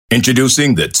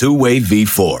Introducing the two-way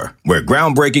V4, where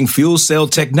groundbreaking fuel cell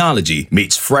technology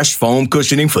meets fresh foam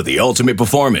cushioning for the ultimate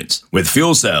performance. With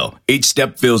fuel cell, each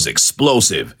step feels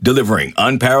explosive, delivering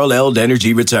unparalleled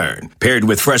energy return. Paired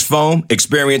with fresh foam,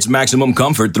 experience maximum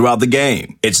comfort throughout the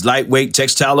game. Its lightweight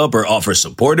textile upper offers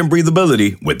support and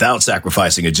breathability without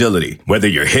sacrificing agility. Whether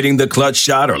you're hitting the clutch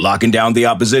shot or locking down the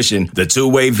opposition, the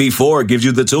two-way V4 gives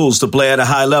you the tools to play at a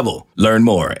high level. Learn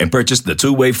more and purchase the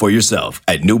two-way for yourself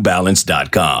at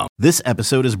newbalance.com. This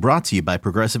episode is brought to you by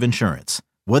Progressive Insurance.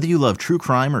 Whether you love true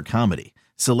crime or comedy,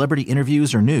 celebrity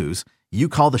interviews or news, you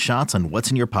call the shots on what's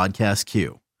in your podcast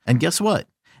queue. And guess what?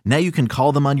 Now you can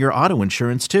call them on your auto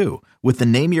insurance too with the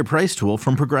Name Your Price tool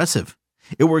from Progressive.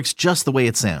 It works just the way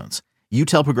it sounds. You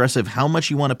tell Progressive how much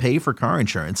you want to pay for car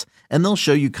insurance, and they'll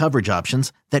show you coverage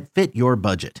options that fit your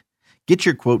budget. Get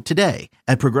your quote today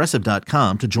at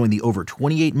Progressive.com to join the over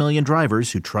 28 million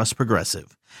drivers who trust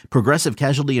Progressive. Progressive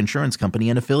Casualty Insurance Company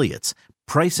and Affiliates.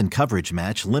 Price and coverage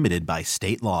match limited by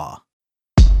state law.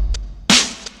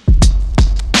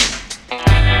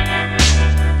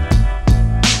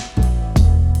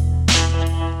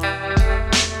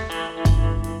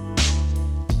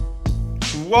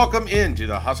 Welcome into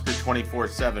the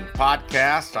Husker247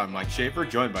 podcast. I'm Mike Schaefer,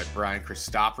 joined by Brian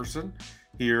Christopherson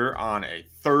here on a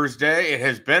Thursday. It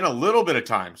has been a little bit of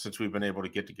time since we've been able to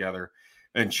get together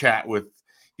and chat with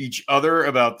each other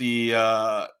about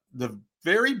the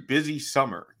very busy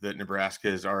summer that Nebraska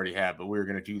has already had, but we're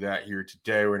going to do that here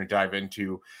today. We're going to dive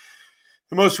into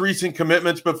the most recent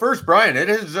commitments. But first, Brian,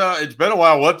 it's been a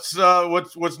while.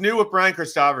 What's new with Brian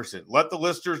Christopherson? Let the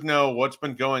listeners know what's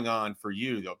been going on for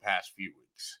you the past few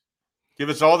weeks. Give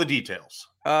us all the details.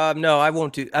 No, I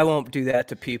won't do that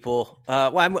to people. I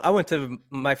went to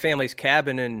my family's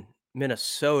cabin in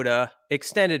Minnesota,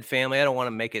 extended family. I don't want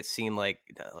to make it seem like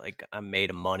I'm made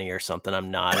of money or something. I'm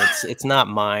not. It's not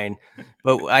mine,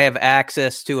 but I have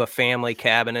access to a family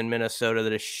cabin in Minnesota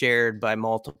that is shared by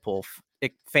multiple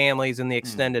families in the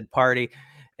extended party,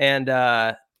 and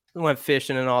went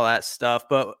fishing and all that stuff.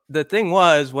 But the thing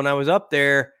was, when I was up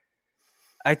there,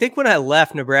 I think when I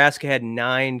left, Nebraska had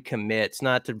 9 commits.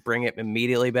 Not to bring it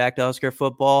immediately back to Husker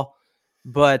football,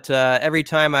 but every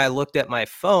time I looked at my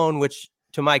phone, which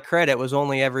to my credit was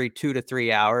only every 2 to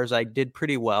 3 hours, I did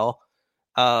pretty well.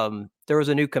 There was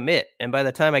a new commit, and by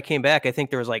the time I came back, I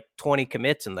think there was like 20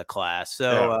 commits in the class.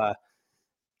 So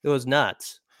it was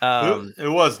nuts.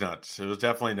 It was nuts. It was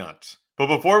definitely nuts. But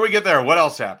before we get there, what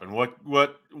else happened?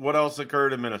 What else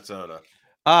occurred in Minnesota?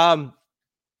 I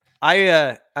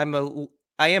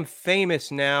am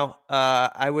famous now.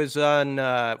 I was on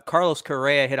Carlos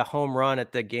Correa hit a home run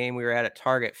at the game we were at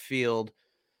Target Field,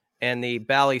 and the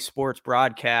Bally Sports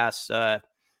broadcast for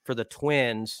the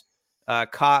Twins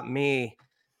caught me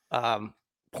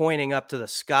pointing up to the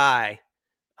sky,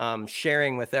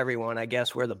 sharing with everyone, I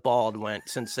guess, where the ball went,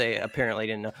 since they apparently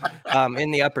didn't know,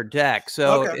 in the upper deck.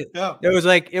 So okay,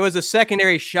 it was a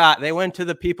secondary shot. They went to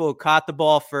the people who caught the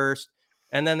ball first,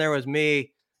 and then there was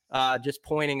me just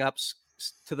pointing up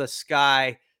to the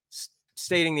sky,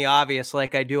 stating the obvious,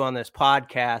 like I do on this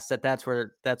podcast,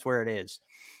 that's where it is.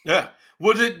 Yeah.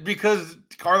 Was it because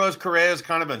Carlos Correa has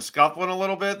kind of been scuffling a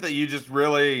little bit that you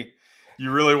really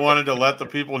wanted to let the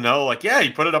people know, like, yeah,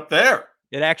 you put it up there?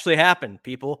 It actually happened,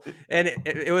 people. And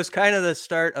it was kind of the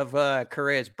start of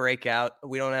Correa's breakout.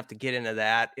 We don't have to get into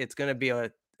that. It's going to be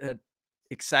a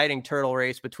exciting turtle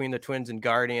race between the Twins and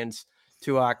Guardians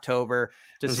to October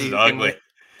to see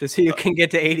who can get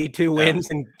to 82 wins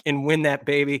and win that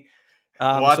baby.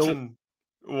 Watching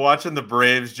the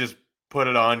Braves just put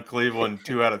it on Cleveland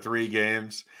 2 out of 3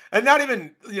 games, and not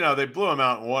even, they blew them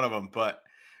out in one of them, but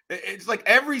it's like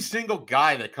every single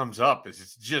guy that comes up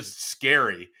is just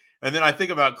scary. And then I think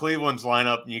about Cleveland's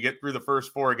lineup, and you get through the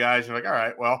first 4 guys, you're like, all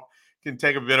right, well, can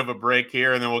take a bit of a break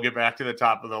here, and then we'll get back to the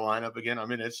top of the lineup again. I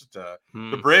mean, it's just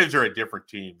the Braves are a different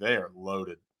team. They are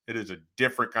loaded. It is a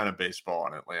different kind of baseball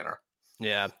in Atlanta.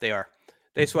 Yeah, they are.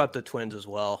 They swept the Twins as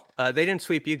well. They didn't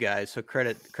sweep you guys, so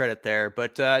credit there.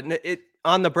 But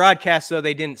on the broadcast, though,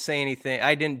 they didn't say anything.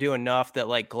 I didn't do enough that,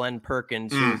 like, Glenn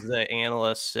Perkins, who's the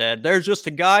analyst, said, there's just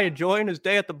a guy enjoying his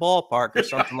day at the ballpark or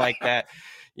something like that,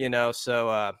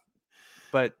 so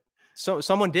but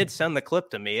someone did send the clip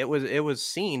to me. It was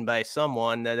seen by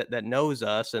someone that knows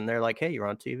us, and they're like, hey, you're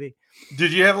on TV.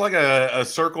 Did you have like a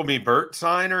Circle Me Bert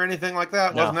sign or anything like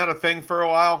that? No. Wasn't that a thing for a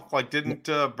while? Like, didn't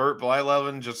Bert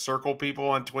Blyleven just circle people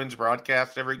on Twins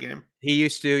broadcast every game? He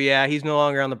used to, yeah. He's no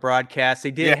longer on the broadcast.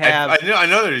 They did have. I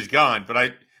know that he's gone, but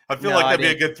I feel like that'd be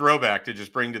a good throwback to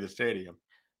just bring to the stadium.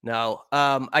 No,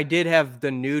 I did have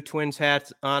the new Twins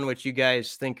hats on, which you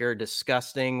guys think are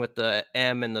disgusting with the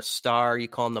M and the star. You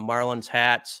call them the Marlins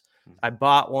hats. I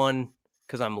bought one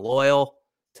because I'm loyal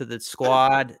to the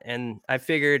squad, and I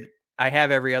figured I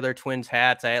have every other Twins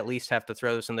hats. I at least have to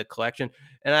throw this in the collection.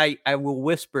 And I will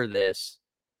whisper this.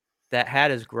 That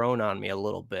hat has grown on me a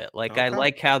little bit. Like, I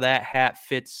like how that hat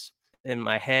fits in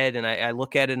my head, and I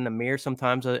look at it in the mirror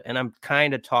sometimes, and I'm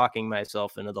kind of talking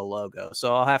myself into the logo.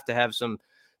 So I'll have to have some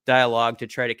dialogue to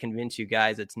try to convince you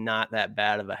guys it's not that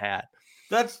bad of a hat.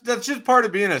 That's just part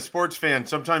of being a sports fan.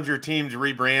 Sometimes your team's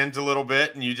rebrands a little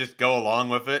bit and you just go along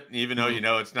with it, even though you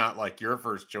know it's not like your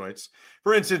first choice.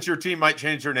 For instance, your team might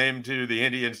change their name to the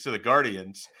Indians to the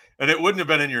Guardians, and it wouldn't have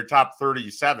been in your top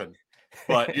 37.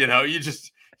 But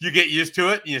you get used to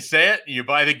it and you say it and you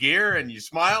buy the gear and you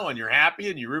smile and you're happy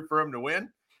and you root for them to win.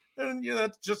 And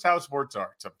that's just how sports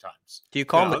are sometimes. Do you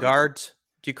call them the guards?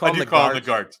 I do call them the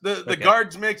guards. The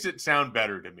guards makes it sound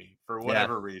better to me for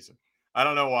whatever reason. I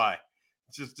don't know why.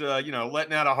 Just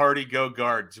letting out a hearty go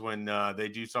guards when they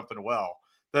do something well.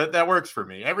 That works for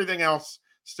me. Everything else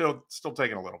still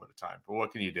taking a little bit of time, but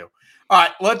what can you do? All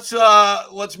right,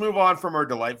 let's move on from our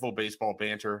delightful baseball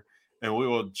banter, and we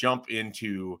will jump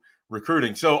into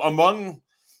recruiting. So among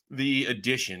the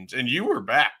additions, and you were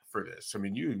back for this. I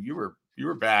mean, you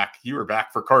were back. You were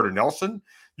back for Carter Nelson.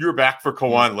 You were back for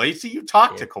Kawan Lacey. You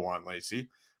talked to Kawan Lacey.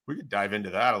 We could dive into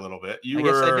that a little bit. I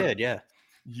guess I did, yeah.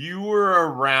 You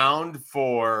were around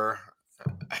for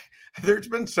there's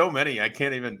been so many. I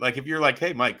can't even, like, if you're like,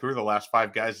 hey, Mike, who are the last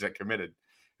 5 guys that committed?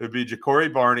 It would be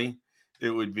Ja'Cory Barney.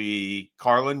 It would be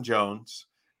Carlin Jones.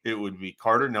 It would be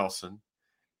Carter Nelson.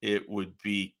 It would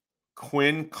be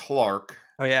Quinn Clark.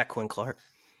 Oh, yeah, Quinn Clark.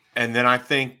 And then I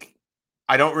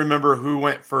don't remember who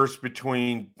went first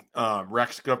between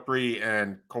Rex Guthrie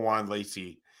and Kawan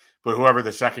Lacey, but whoever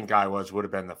the second guy was would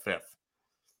have been the 5th.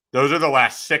 Those are the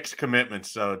last 6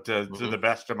 commitments, so to the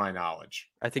best of my knowledge.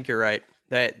 I think you're right.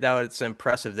 That was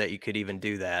impressive that you could even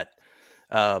do that.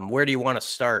 Where do you want to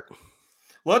start?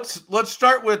 Let's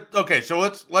start with so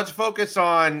let's focus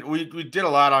on we did a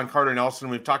lot on Carter Nelson.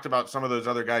 We've talked about some of those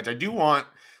other guys.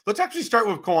 Let's actually start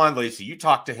with Kawan Lacey. You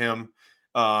talked to him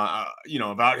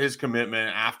about his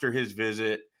commitment after his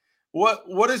visit.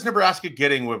 What is Nebraska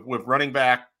getting with running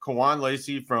back Kawan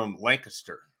Lacey from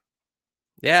Lancaster?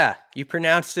 Yeah, you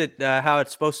pronounced it how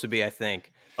it's supposed to be, I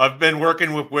think. I've been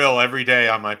working with Will every day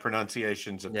on my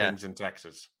pronunciations of things in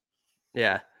Texas.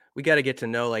 Yeah, we got to get to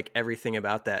know like everything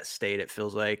about that state, it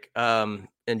feels like, and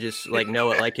just like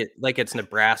know it like it's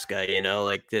Nebraska,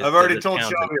 like I've already told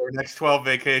Shelby our next 12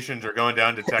 vacations are going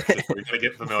down to Texas. We're going to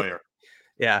get familiar.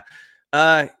 Yeah.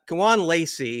 Kawan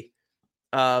Lacey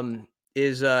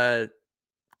is a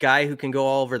guy who can go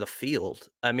all over the field.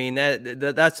 I mean,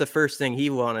 that's the first thing he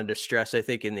wanted to stress, I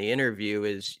think, in the interview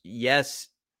is, yes,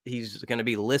 he's going to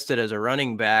be listed as a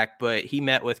running back, but he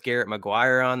met with Garrett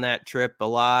McGuire on that trip a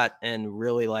lot and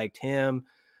really liked him.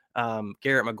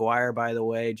 Garrett McGuire, by the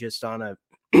way, just on a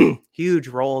huge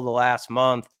roll the last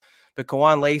month. But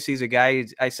Kawan Lacey's a guy,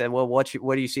 I said, well, what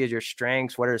do you see as your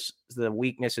strengths? What are the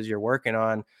weaknesses you're working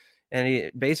on?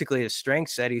 And his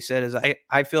strength set, he said, is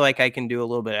I feel like I can do a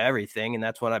little bit of everything. And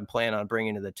that's what I'm planning on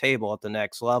bringing to the table at the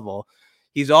next level.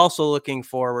 He's also looking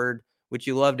forward, which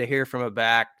you love to hear from a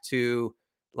back, to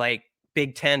like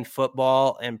Big Ten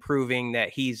football and proving that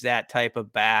he's that type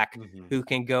of back who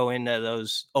can go into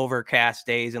those overcast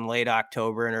days in late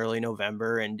October and early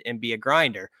November and be a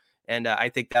grinder. And I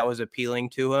think that was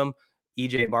appealing to him.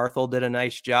 EJ Barthel did a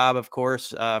nice job, of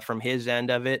course, from his end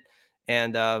of it.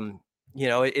 And,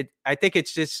 I think it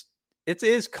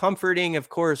is comforting, of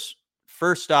course,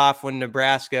 first off, when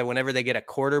Nebraska, whenever they get a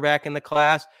quarterback in the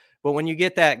class, but when you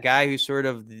get that guy who's sort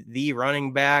of the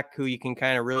running back who you can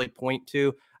kind of really point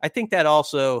to, I think that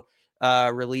also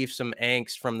relieves some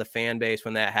angst from the fan base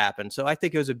when that happened. So I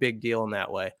think it was a big deal in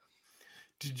that way.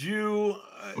 Did you,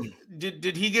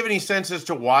 did he give any sense as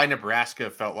to why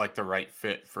Nebraska felt like the right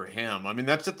fit for him? I mean,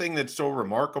 that's the thing that's so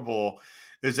remarkable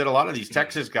is that a lot of these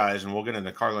Texas guys, and we'll get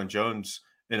into Carlin Jones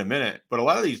in a minute, but a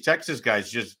lot of these Texas guys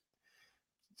just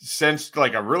sensed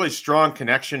like a really strong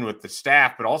connection with the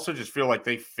staff, but also just feel like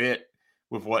they fit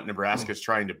with what Nebraska is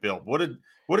trying to build. What did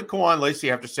Kawan Lacey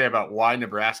have to say about why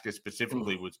Nebraska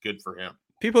specifically was good for him?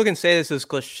 People can say this is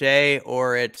cliche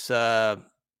or it's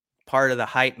part of the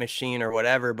hype machine or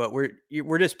whatever, but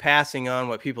we're just passing on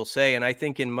what people say. And I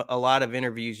think in a lot of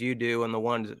interviews you do and the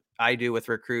ones I do with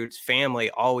recruits,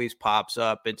 family always pops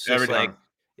up. It's just like,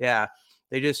 yeah,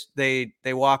 they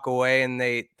walk away and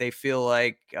they feel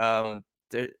like,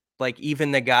 like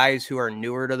even the guys who are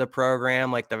newer to the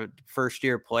program, like the first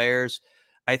year players,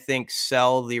 I think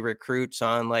sell the recruits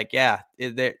on like, yeah,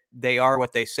 they are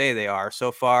what they say they are.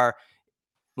 So far,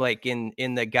 like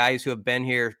in the guys who have been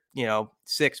here,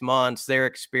 6 months, their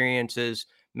experiences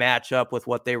match up with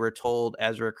what they were told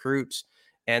as recruits.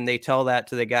 And they tell that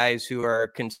to the guys who are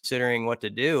considering what to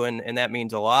do. And that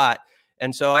means a lot.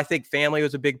 And so I think family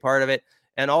was a big part of it.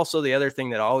 And also the other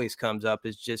thing that always comes up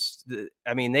is just,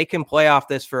 they can play off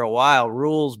this for a while.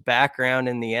 Rules background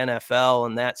in the NFL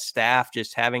and that staff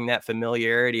just having that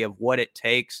familiarity of what it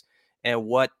takes and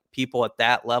what people at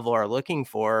that level are looking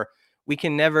for. We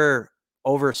can never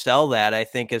oversell that, I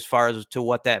think, as far as to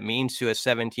what that means to a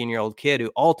 17-year-old kid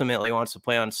who ultimately wants to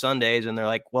play on Sundays. And they're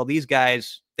like, well, these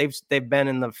guys, they've been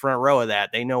in the front row of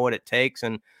that. They know what it takes.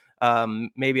 And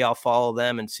maybe I'll follow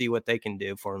them and see what they can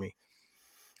do for me.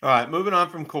 All right, moving on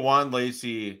from Kawan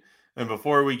Lacey, and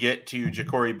before we get to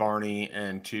Ja'Cory Barney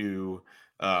and to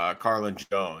Carlin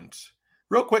Jones,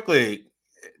 real quickly,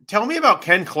 tell me about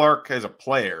Ken Clark as a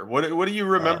player. What do you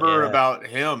remember about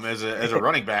him as a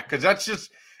running back? Because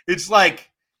it's like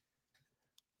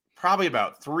probably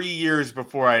about 3 years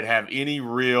before I'd have any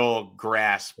real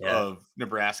grasp of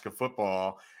Nebraska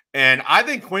football. And I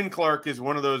think Quinn Clark is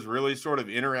one of those really sort of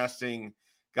interesting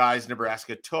guys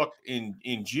Nebraska took in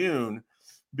June,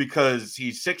 because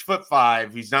he's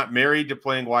 6'5". He's not married to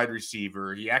playing wide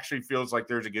receiver. He actually feels like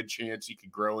there's a good chance he could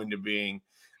grow into being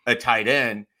a tight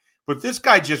end. But this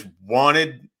guy just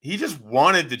wanted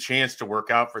the chance to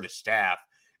work out for the staff.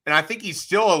 And I think he's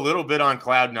still a little bit on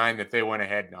cloud nine that they went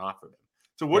ahead and offered him.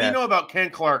 So what do you know about Ken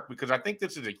Clark? Because I think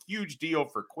this is a huge deal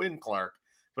for Quinn Clark.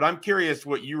 But I'm curious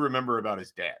what you remember about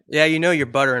his dad. Yeah, you're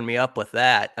buttering me up with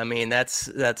that. I mean, that's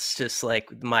just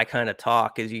like my kind of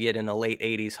talk as you get into late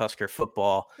 80s Husker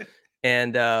football.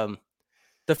 And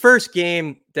the first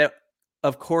game that,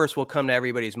 of course, will come to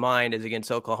everybody's mind is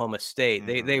against Oklahoma State.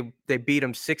 Mm-hmm. They beat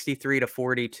them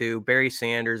 63-42. Barry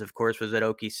Sanders, of course, was at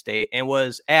Okie State and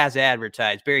was as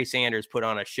advertised. Barry Sanders put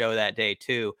on a show that day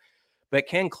too. But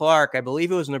Ken Clark, I believe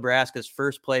it was Nebraska's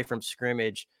first play from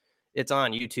scrimmage. It's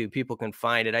on YouTube. People can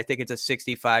find it. I think it's a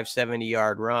 65,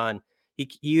 70-yard run.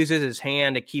 He uses his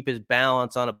hand to keep his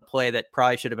balance on a play that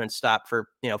probably should have been stopped for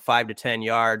 5 to 10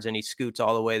 yards, and he scoots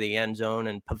all the way to the end zone,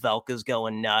 and Pavelka's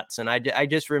going nuts. And I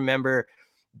just remember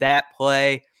that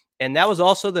play. And that was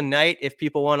also the night, if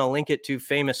people want to link it to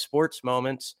famous sports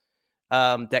moments,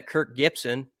 that Kirk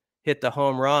Gibson hit the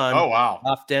home run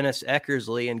off Dennis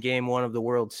Eckersley in Game 1 of the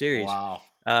World Series. Wow.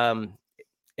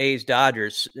 A's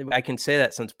Dodgers. I can say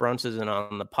that since Bruns isn't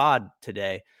on the pod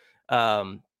today.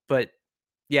 But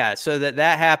yeah, so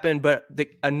that happened. But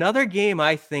another game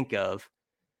I think of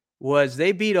was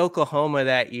they beat Oklahoma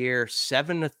that year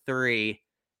 7-3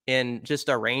 in just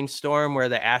a rainstorm where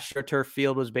the AstroTurf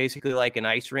field was basically like an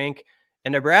ice rink.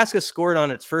 And Nebraska scored on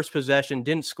its first possession,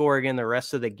 didn't score again the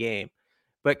rest of the game.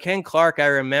 But Ken Clark, I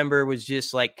remember, was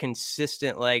just like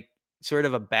consistent, like sort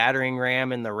of a battering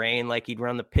ram in the rain. Like he'd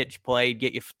run the pitch play,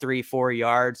 get you 3-4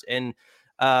 yards. And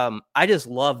I just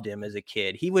loved him as a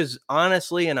kid. He was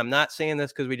honestly, and I'm not saying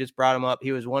this because we just brought him up,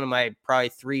 he was one of my probably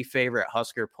 3 favorite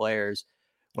Husker players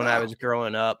when I was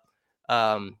growing up.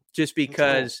 Just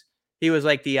because he was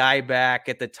like the eye back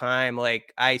at the time.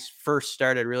 Like I first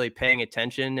started really paying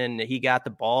attention, and he got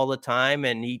the ball all the time.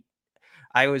 And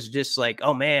I was just like,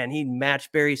 oh man, he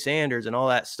matched Barry Sanders and all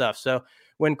that stuff. So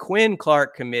when Quinn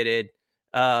Clark committed,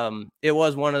 it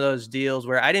was one of those deals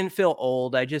where I didn't feel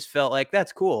old. I just felt like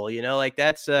that's cool, like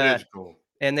that's it is cool.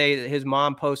 And his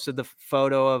mom posted the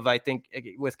photo of, I think,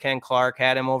 with Ken Clark,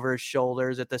 had him over his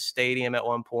shoulders at the stadium at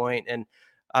one point, and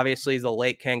obviously the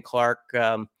late Ken Clark.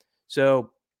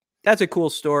 So that's a cool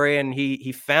story. And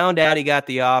he found out he got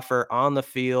the offer on the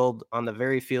field, on the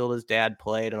very field his dad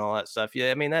played and all that stuff. Yeah,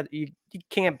 I mean that you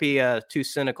can't be too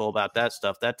cynical about that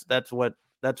stuff. That's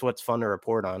what's fun to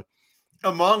report on.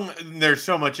 There's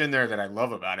so much in there that I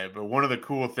love about it, but one of the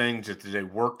cool things is that they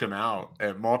worked him out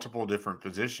at multiple different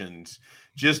positions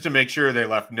just to make sure they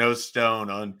left no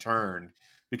stone unturned,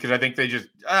 because I think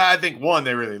one,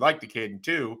 they really like the kid, and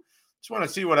two, just want to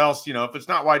see what else, if it's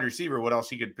not wide receiver, what else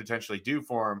he could potentially do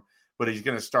for him. But he's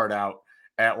going to start out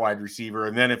at wide receiver.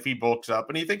 And then if he bulks up,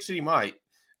 and he thinks that he might,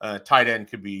 tight end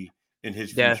could be in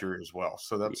his future as well.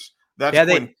 So that's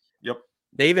yep.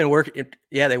 They even worked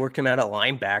him out at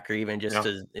linebacker, even just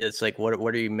as it's like, what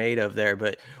are you made of there?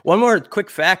 But one more quick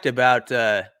fact about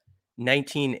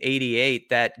 1988,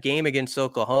 that game against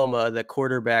Oklahoma, the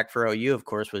quarterback for OU, of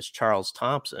course, was Charles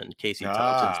Thompson, Casey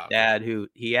Thompson's dad, who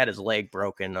he had his leg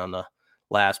broken on the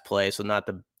last play. So not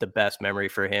the best memory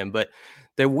for him. But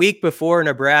the week before,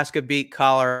 Nebraska beat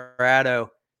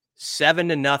Colorado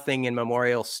 7-0 in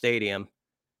Memorial Stadium.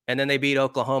 And then they beat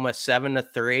Oklahoma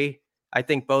 7-3. I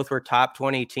think both were top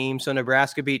 20 teams. So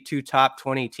Nebraska beat 2 top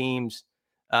 20 teams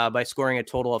by scoring a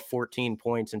total of 14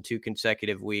 points in 2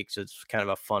 consecutive weeks. It's kind of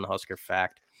a fun Husker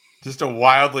fact. Just a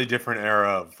wildly different era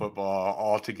of football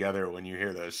altogether when you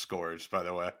hear those scores, by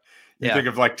the way. You Yeah. think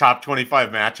of like top 25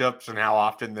 matchups and how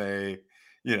often they,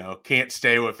 can't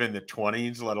stay within the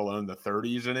 20s, let alone the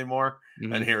 30s anymore.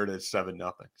 And Mhm. here it is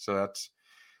 7-0. So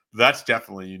that's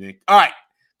definitely unique. All right.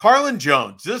 Carlin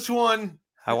Jones. This one,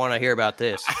 I want to hear about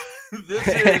this. this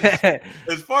is,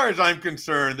 as far as I'm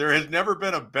concerned, there has never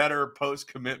been a better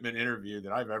post-commitment interview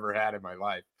that I've ever had in my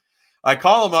life. I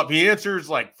call him up. He answers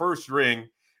like first ring.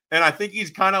 And I think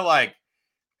he's kind of like,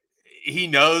 he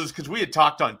knows because we had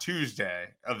talked on Tuesday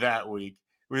of that week.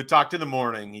 We had talked in the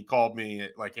morning. He called me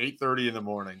at like 8:30 in the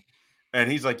morning. And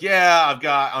he's like, yeah,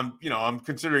 I'm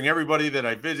considering everybody that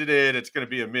I visited. It's going to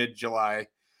be a mid-July,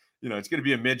 it's going to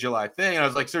be a mid-July thing. And I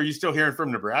was like, so are you still hearing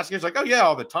from Nebraska? He's like, oh yeah,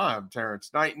 all the time. Terrence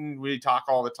Knighton, we talk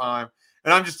all the time.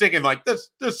 And I'm just thinking like, this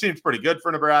seems pretty good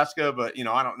for Nebraska, but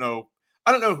I don't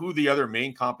know who the other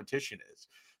main competition is.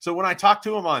 So when I talked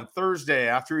to him on Thursday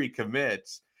after he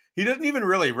commits, he doesn't even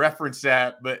really reference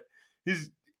that, but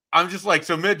I'm just like,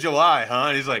 so mid-July, huh?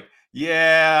 And he's like,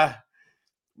 yeah,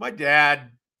 my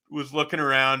dad was looking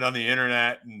around on the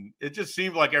internet and it just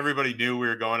seemed like everybody knew we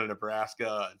were going to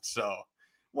Nebraska. And so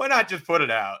why not just put it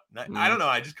out? And I don't know.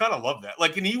 I just kind of love that.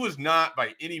 Like, and he was not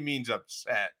by any means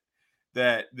upset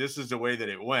that this is the way that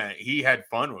it went. He had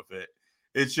fun with it.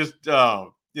 It's just,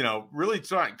 really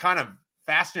kind of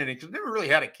fascinating because I never really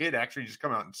had a kid actually just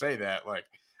come out and say that. Like,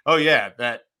 oh yeah,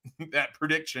 that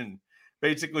prediction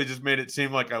basically just made it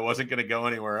seem like I wasn't going to go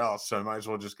anywhere else. So I might as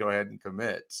well just go ahead and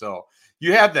commit. So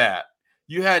you had that.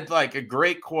 You had like a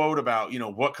great quote about,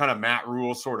 what kind of Matt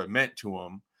Rule sort of meant to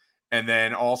him. And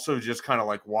then also just kind of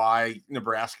like why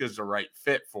Nebraska is the right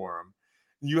fit for him.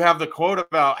 You have the quote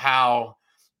about how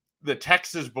the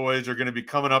Texas boys are going to be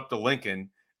coming up to Lincoln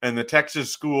and the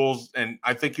Texas schools. And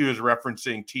I think he was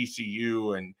referencing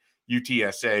TCU and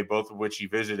UTSA, both of which he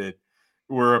visited,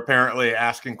 were apparently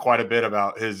asking quite a bit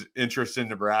about his interest in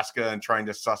Nebraska and trying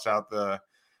to suss out the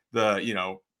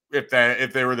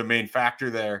if they were the main factor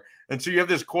there. And so you have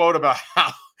this quote about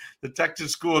how the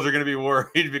Texas schools are going to be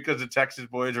worried because the Texas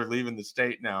boys are leaving the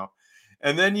state now.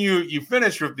 And then you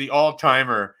finish with the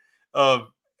all-timer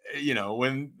of,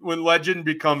 when legend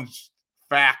becomes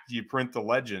fact, you print the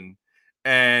legend.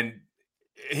 And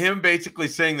him basically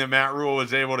saying that Matt Rule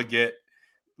was able to get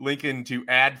Lincoln to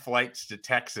add flights to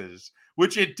Texas,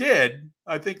 which it did.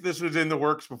 I think this was in the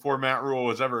works before Matt Rule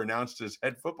was ever announced as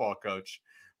head football coach,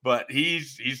 but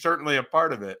he's certainly a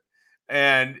part of it.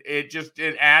 And it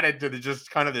added to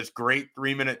just kind of this great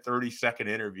 3-minute, 30-second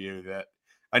interview that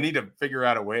I need to figure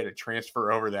out a way to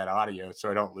transfer over that audio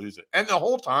so I don't lose it. And the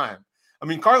whole time, I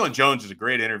mean, Carlin Jones is a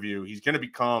great interview. He's going to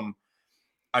become,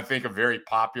 I think, a very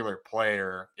popular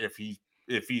player if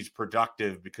he's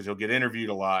productive because he'll get interviewed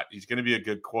a lot. He's going to be a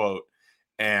good quote.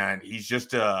 And he's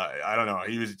just, I don't know,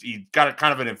 he got a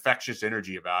kind of an infectious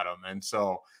energy about him. And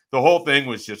so the whole thing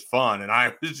was just fun. And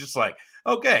I was just like,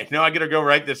 okay, now I got to go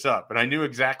write this up. And I knew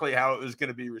exactly how it was going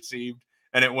to be received.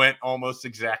 And it went almost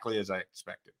exactly as I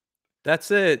expected.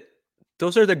 That's it.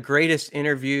 Those are the greatest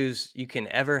interviews you can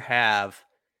ever have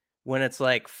when it's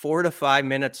like 4 to 5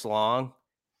 minutes long.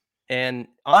 And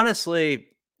honestly,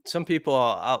 some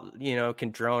people,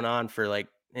 can drone on for like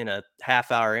in a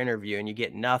half-hour interview and you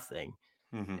get nothing.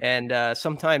 Mm-hmm. And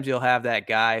sometimes you'll have that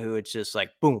guy who it's just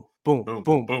like, boom, boom, boom,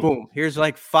 boom, boom. Here's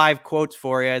like 5 quotes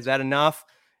for you. Is that enough?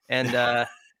 And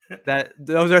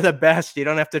those are the best. You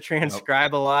don't have to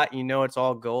transcribe a lot. It's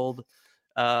all gold.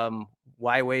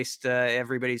 Why waste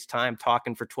everybody's time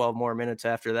talking for 12 more minutes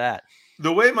after that?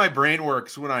 The way my brain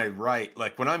works when I write,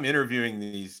 like when I'm interviewing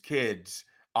these kids,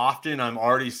 often I'm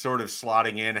already sort of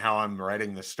slotting in how I'm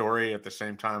writing the story at the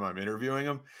same time I'm interviewing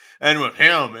them. And with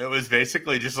him, it was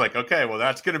basically just like, okay, well,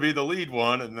 that's going to be the lead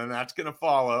one. And then that's going to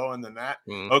follow. And then that,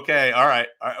 okay, all right.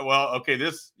 Well, okay,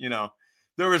 this,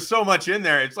 there was so much in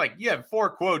there. It's like, you have 4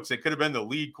 quotes that could have been the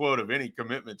lead quote of any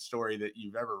commitment story that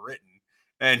you've ever written.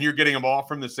 And you're getting them all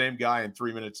from the same guy in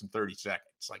 3 minutes and 30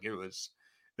 seconds. Like it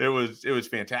was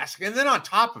fantastic. And then on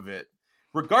top of it,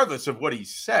 regardless of what he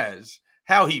says,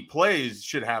 how he plays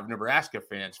should have Nebraska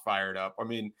fans fired up. I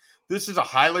mean, this is a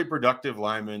highly productive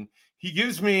lineman. He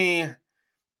gives me, I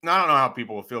don't know how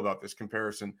people will feel about this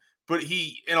comparison, but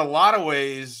he, in a lot of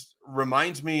ways,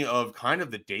 reminds me of kind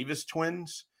of the Davis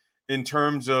twins in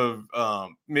terms of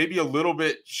maybe a little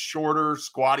bit shorter,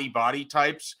 squatty body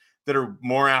types that are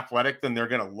more athletic than they're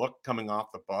going to look coming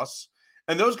off the bus.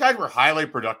 And those guys were highly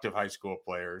productive high school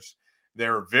players.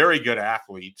 They're very good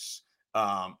athletes.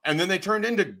 And then they turned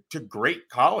into great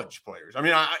college players. I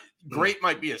mean, great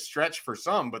might be a stretch for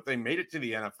some, but they made it to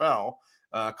the NFL.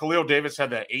 Khalil Davis had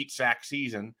that 8-sack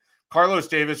season, Carlos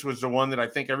Davis was the one that I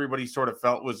think everybody sort of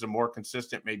felt was the more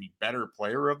consistent, maybe better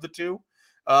player of the two.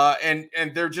 And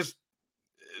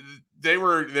they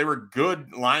were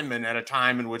good linemen at a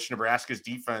time in which Nebraska's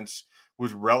defense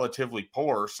was relatively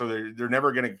poor. So they're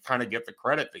never going to kind of get the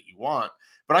credit that you want.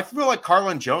 But I feel like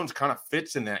Carlin Jones kind of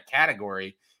fits in that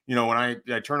category. You know, when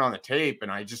I turn on the tape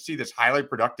and I just see this highly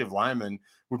productive lineman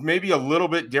with maybe a little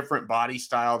bit different body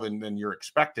style than you're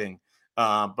expecting.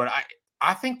 But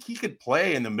I think he could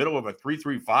play in the middle of a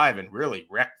 3-3-5 and really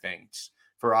wreck things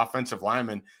for offensive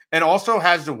linemen, and also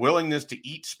has the willingness to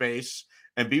eat space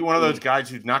and be one of those guys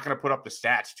who's not going to put up the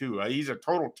stats too. He's a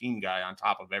total team guy on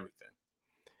top of everything.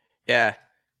 Yeah.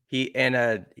 He and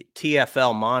a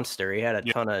TFL monster. He had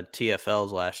a ton of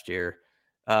TFLs last year.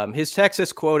 His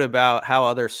Texas quote about how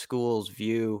other schools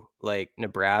view like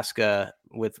Nebraska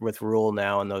with Rule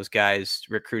now and those guys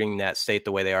recruiting that state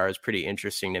the way they are is pretty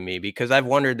interesting to me, because I've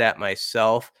wondered that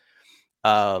myself.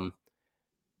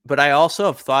 But I also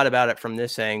have thought about it from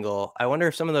this angle. I wonder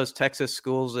if some of those Texas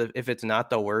schools, if it's not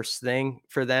the worst thing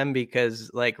for them, because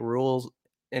like Rule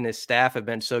and his staff have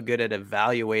been so good at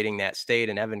evaluating that state,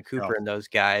 and Evan Cooper and those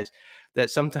guys,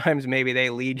 that sometimes maybe they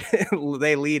lead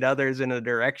they lead others in a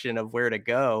direction of where to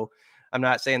go. I'm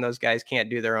not saying those guys can't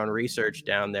do their own research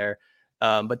down there,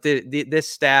 but this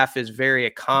staff is very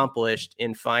accomplished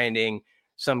in finding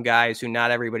some guys who not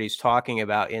everybody's talking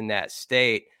about in that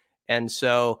state. And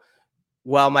so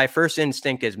while my first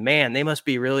instinct is, man, they must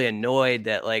be really annoyed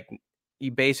that like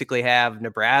you basically have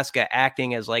Nebraska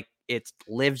acting as like it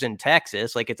lives in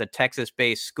Texas, like it's a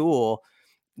Texas-based school,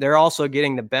 they're also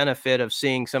getting the benefit of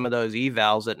seeing some of those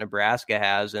evals that Nebraska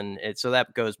has. And so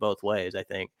that goes both ways, I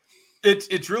think.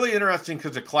 It's really interesting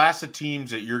because the class of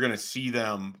teams that you're going to see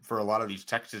them for a lot of these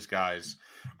Texas guys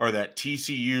are that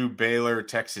TCU, Baylor,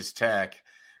 Texas Tech.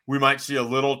 We might see a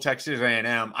little Texas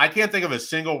A&M. I can't think of a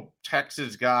single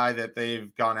Texas guy that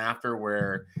they've gone after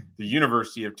where the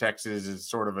University of Texas is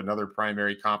sort of another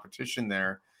primary competition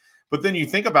there. But then you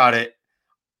think about it,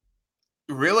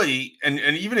 really, and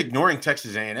even ignoring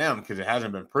Texas A&M because it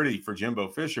hasn't been pretty for Jimbo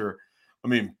Fisher. I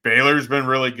mean, Baylor's been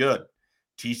really good.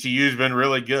 TCU's been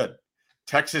really good.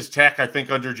 Texas Tech, I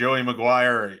think under Joey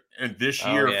McGuire and this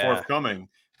year forthcoming,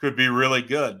 could be really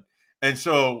good. And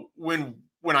so when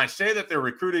I say that they're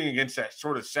recruiting against that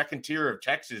sort of second tier of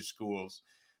Texas schools,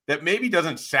 that maybe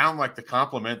doesn't sound like the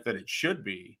compliment that it should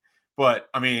be. But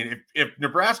I mean, if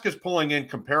Nebraska's pulling in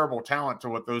comparable talent to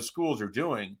what those schools are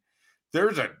doing,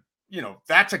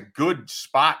 that's a good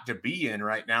spot to be in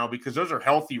right now because those are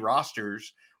healthy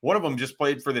rosters. One of them just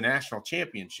played for the national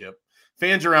championship.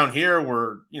 Fans around here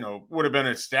would have been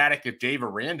ecstatic if Dave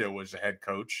Aranda was the head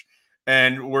coach.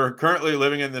 And we're currently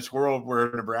living in this world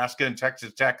where Nebraska and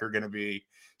Texas Tech are going to be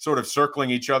sort of circling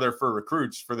each other for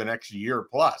recruits for the next year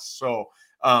plus. So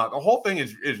the whole thing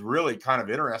is really kind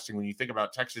of interesting when you think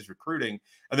about Texas recruiting.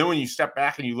 And then when you step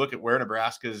back and you look at where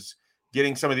Nebraska's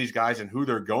getting some of these guys and who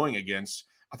they're going against,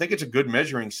 I think it's a good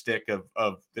measuring stick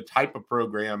of the type of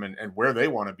program and where they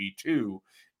want to be too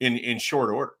in short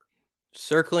order.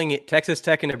 Circling it, Texas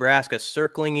Tech and Nebraska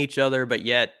circling each other, but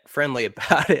yet friendly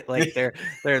about it. Like they're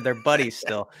buddies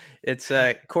still. It's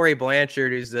Corey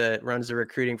Blanchard, runs the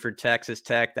recruiting for Texas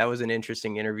Tech. That was an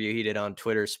interesting interview he did on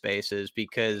Twitter Spaces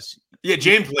because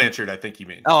James Blanchard, I think you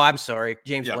mean. Oh, I'm sorry,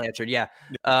 James Blanchard. Yeah.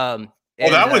 That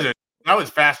was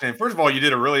fascinating. First of all, you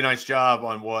did a really nice job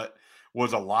on what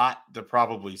was a lot to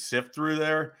probably sift through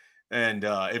there. And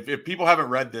if people haven't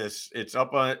read this, it's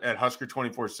up at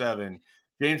Husker247.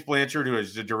 James Blanchard, who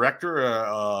is the director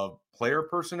of player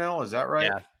personnel, is that right?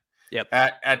 Yeah.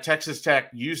 Yep. At Texas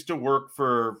Tech, used to work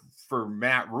for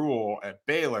Matt Rule at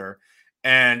Baylor,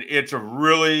 and it's a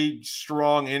really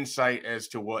strong insight as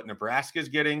to what Nebraska is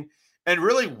getting, and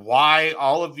really why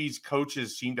all of these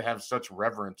coaches seem to have such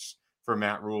reverence for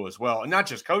Matt Rule as well, and not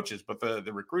just coaches, but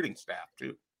the recruiting staff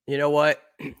too. You know what?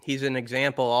 He's an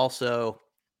example also.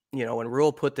 You know, when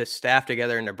Rule put this staff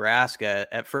together in Nebraska,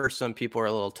 at first some people are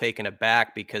a little taken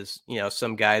aback because,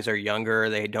 some guys are younger.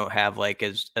 They don't have like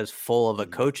as full of a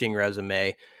coaching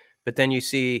resume. But then you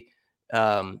see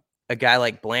a guy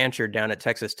like Blanchard down at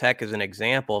Texas Tech as an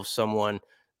example of someone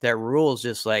that Rule's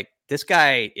just like, this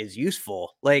guy is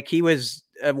useful. Like he was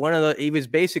he was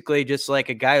basically just like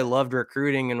a guy who loved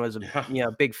recruiting and was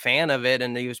a big fan of it.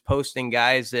 And he was posting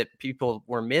guys that people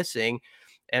were missing.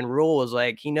 And Rule was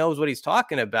like, he knows what he's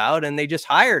talking about. And they just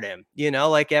hired him,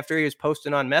 like after he was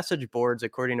posting on message boards,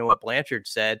 according to what Blanchard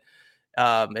said.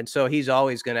 And so he's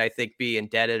always going to, I think, be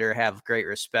indebted or have great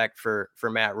respect for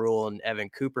Matt Rule and Evan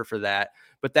Cooper for that.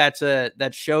 But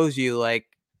that shows you like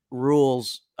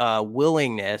Rule's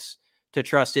willingness to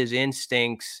trust his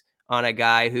instincts on a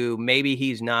guy who maybe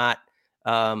he's not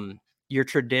your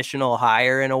traditional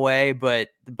hire in a way, but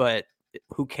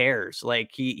who cares?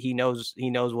 Like he knows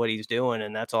what he's doing,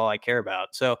 and that's all I care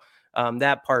about. So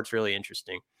that part's really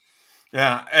interesting.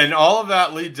 Yeah, and all of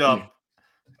that leads up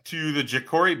to the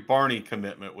Ja'Cory Barney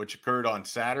commitment, which occurred on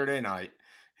Saturday night.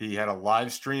 He had a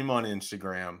live stream on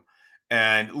Instagram.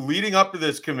 And leading up to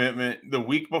this commitment, the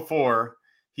week before,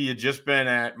 he had just been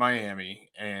at Miami.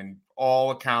 And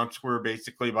all accounts were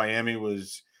basically Miami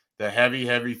was the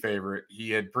heavy favorite.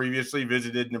 He had previously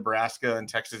visited Nebraska and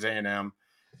Texas A&M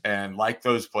and liked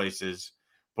those places.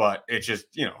 But it's just,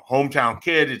 hometown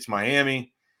kid, it's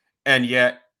Miami. And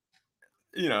yet,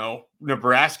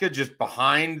 Nebraska just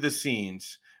behind the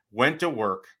scenes went to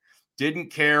work, didn't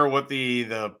care what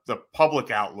the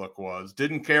public outlook was,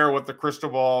 didn't care what the crystal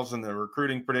balls and the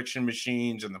recruiting prediction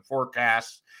machines and the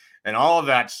forecasts and all of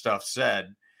that stuff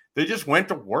said. They just went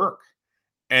to work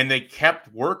and they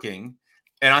kept working.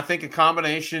 And I think a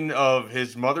combination of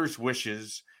his mother's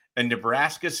wishes and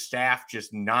Nebraska's staff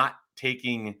just not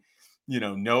taking,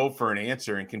 no for an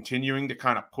answer and continuing to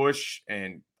kind of push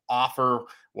and offer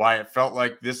why it felt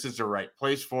like this is the right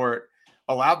place for it,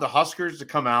 allowed the Huskers to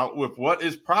come out with what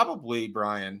is probably,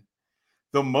 Brian,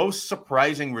 the most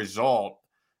surprising result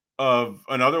of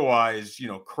an otherwise,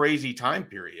 crazy time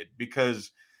period,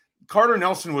 because Carter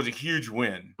Nelson was a huge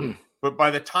win. But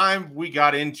by the time we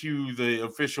got into the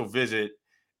official visit,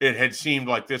 it had seemed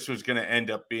like this was going to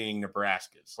end up being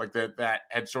Nebraska's, like that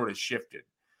had sort of shifted.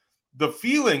 The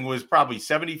feeling was probably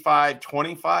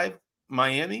 75-25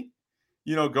 Miami,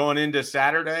 going into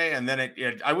Saturday. And then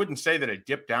I wouldn't say that it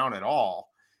dipped down at all.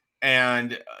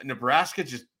 And Nebraska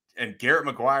and Garrett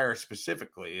McGuire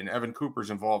specifically, and Evan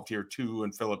Cooper's involved here too,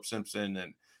 and Philip Simpson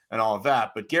and all of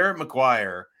that. But Garrett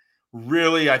McGuire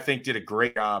really, I think, did a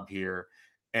great job here.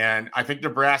 And I think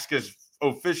Nebraska's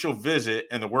official visit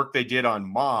and the work they did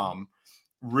on Mom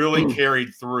really carried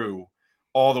through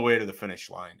all the way to the finish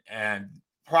line. And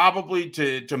probably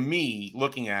to me,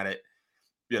 looking at it,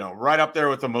 right up there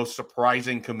with the most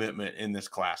surprising commitment in this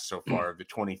class so far, the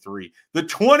 23. The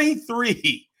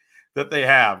 23 that they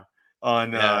have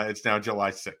on, it's now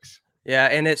July 6th. Yeah,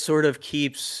 and it sort of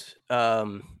keeps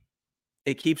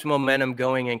momentum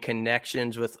going and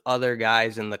connections with other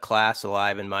guys in the class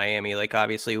alive in Miami. Like,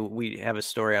 obviously, we have a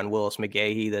story on Willis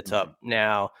McGahee that's up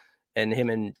now, and him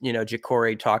and,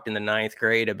 Ja'Cory talked in the 9th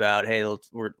grade about, hey,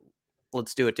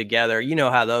 let's do it together. You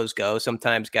know how those go.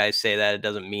 Sometimes guys say that it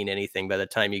doesn't mean anything by the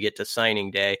time you get to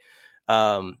signing day.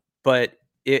 But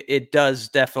it does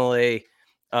definitely,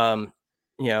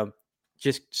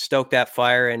 just stoke that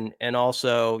fire. And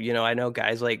also, I know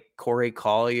guys like Corey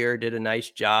Collier did a nice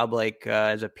job,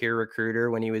 as a peer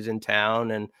recruiter when he was in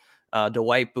town. And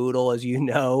Dwight Boodle, as you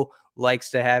know,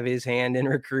 likes to have his hand in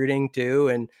recruiting too.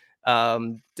 And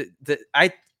I'll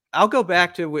go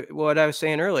back to what I was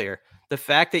saying earlier. The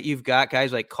fact that you've got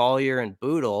guys like Collier and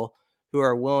Boodle who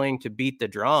are willing to beat the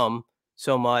drum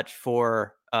so much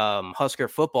for Husker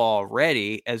football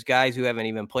already, as guys who haven't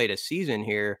even played a season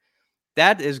here,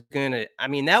 that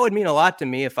would mean a lot to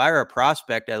me if I were a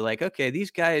prospect. I like, okay,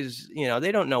 these guys,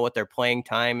 they don't know what their playing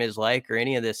time is like or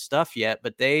any of this stuff yet,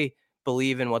 but they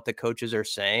believe in what the coaches are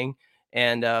saying.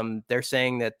 And they're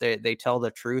saying that they tell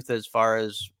the truth as far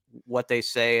as what they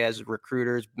say as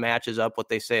recruiters matches up what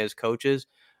they say as coaches.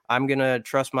 I'm going to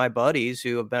trust my buddies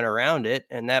who have been around it,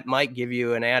 and that might give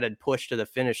you an added push to the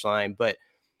finish line. But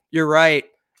you're right.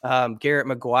 Garrett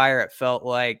McGuire, it felt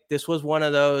like this was one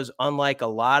of those, unlike a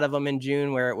lot of them in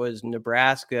June, where it was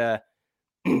Nebraska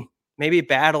maybe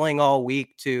battling all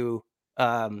week to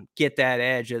get that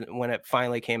edge when it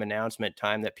finally came announcement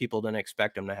time that people didn't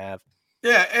expect them to have.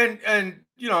 Yeah, and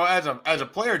as a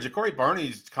player, Ja'Cory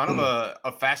Barney's kind of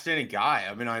a fascinating guy.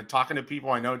 I mean, I'm talking to people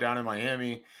I know down in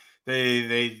Miami.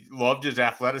 They loved his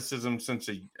athleticism since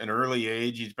an early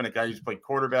age. He's been a guy who's played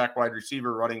quarterback, wide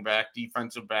receiver, running back,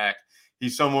 defensive back.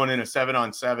 He's someone in a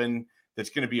 7-on-7 that's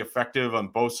going to be effective on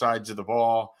both sides of the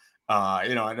ball. At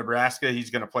Nebraska, he's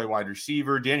going to play wide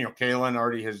receiver. Daniel Kalen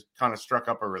already has kind of struck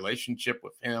up a relationship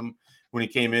with him when he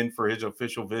came in for his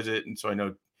official visit. And so I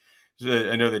know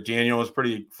that Daniel is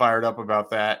pretty fired up about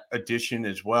that addition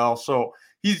as well. So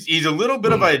he's a little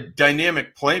bit of a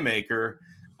dynamic playmaker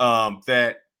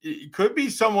that it could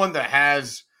be someone that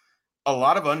has a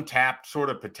lot of untapped sort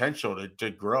of potential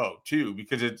to grow too,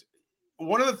 because it's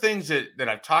one of the things that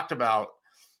I've talked about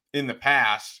in the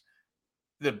past.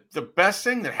 The best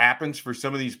thing that happens for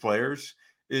some of these players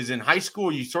is in high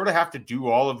school, you sort of have to do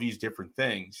all of these different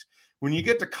things. When you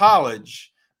get to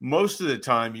college, most of the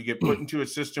time you get put into a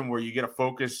system where you get to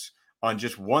focus on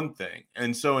just one thing.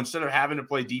 And so instead of having to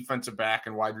play defensive back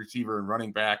and wide receiver and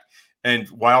running back and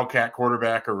wildcat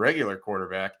quarterback or regular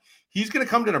quarterback, he's going to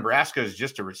come to Nebraska as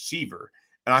just a receiver.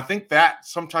 And I think that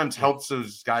sometimes helps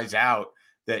those guys out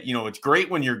that, it's great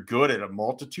when you're good at a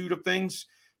multitude of things,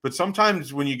 but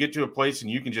sometimes when you get to a place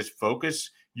and you can just focus,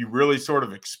 you really sort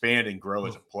of expand and grow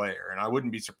as a player. And I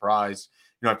wouldn't be surprised,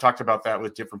 I've talked about that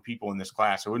with different people in this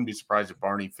class. I wouldn't be surprised if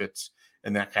Barney fits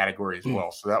in that category as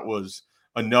well. So that was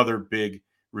another big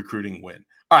recruiting win.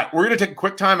 All right, we're going to take a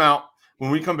quick timeout.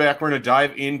 When we come back, we're going to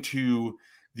dive into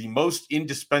the most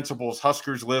indispensables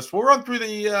Huskers list. We'll run through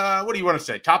the, what do you want to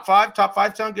say? Top five? Top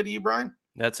five sound good to you, Brian?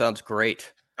 That sounds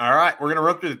great. All right, we're going to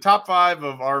run through the top 5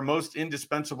 of our most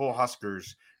indispensable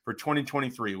Huskers for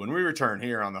 2023 when we return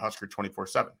here on the Husker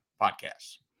 24/7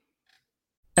 podcast.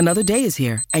 Another day is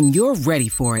here, and you're ready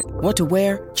for it. What to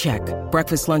wear? Check.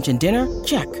 Breakfast, lunch, and dinner?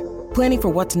 Check. Planning for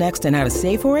what's next and how to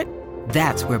save for it?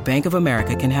 That's where Bank of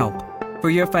America can help. For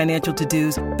your financial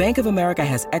to-dos, Bank of America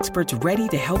has experts ready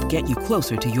to help get you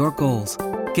closer to your goals.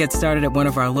 Get started at one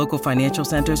of our local financial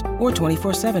centers or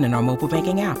 24/7 in our mobile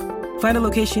banking app. Find a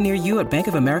location near you at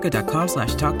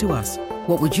bankofamerica.com/talktous.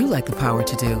 What would you like the power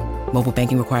to do? Mobile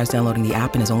banking requires downloading the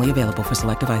app and is only available for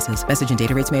select devices. Message and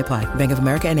data rates may apply. Bank of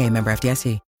America N.A., member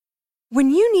FDIC. When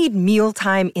you need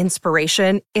mealtime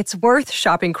inspiration, it's worth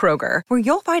shopping Kroger, where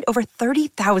you'll find over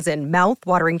 30,000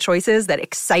 mouth-watering choices that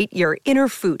excite your inner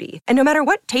foodie. And no matter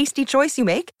what tasty choice you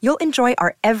make, you'll enjoy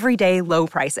our everyday low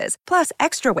prices, plus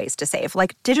extra ways to save,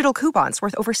 like digital coupons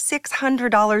worth over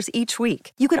 $600 each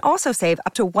week. You can also save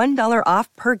up to $1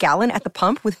 off per gallon at the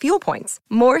pump with fuel points.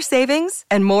 More savings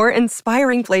and more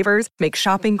inspiring flavors make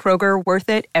shopping Kroger worth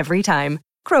it every time.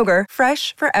 Kroger,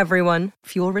 fresh for everyone.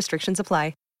 Fuel restrictions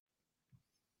apply.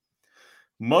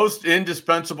 Most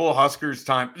indispensable Huskers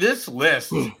time. This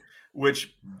list,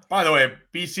 which, by the way,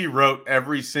 BC wrote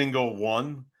every single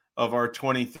one of our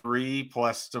 23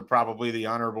 plus to probably the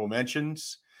honorable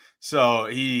mentions. So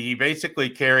he basically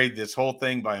carried this whole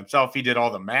thing by himself. He did all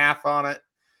the math on it.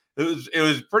 It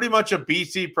was pretty much a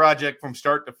BC project from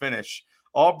start to finish.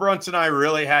 All Brunson and I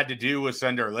really had to do was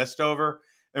send our list over,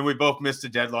 and we both missed the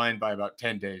deadline by about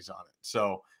 10 days on it.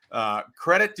 So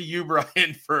credit to you,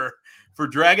 Brian, for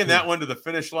dragging that one to the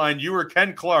finish line. You were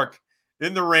Ken Clark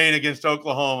in the rain against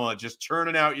Oklahoma, just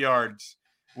churning out yards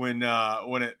when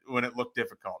it looked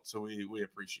difficult. So we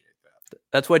appreciate that.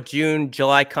 That's what June,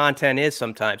 July content is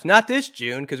sometimes. Not this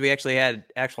June, because we actually had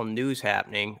actual news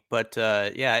happening. But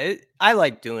I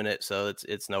like doing it, so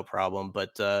it's no problem.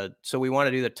 But so we want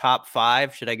to do the top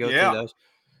 5. Should I go through those?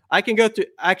 I can go through.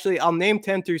 Actually, I'll name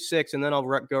 10 through 6, and then I'll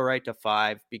go right to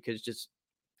 5 because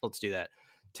let's do that.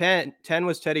 10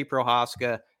 was Teddy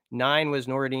Prohaska. 9 was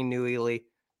Nordine Newely.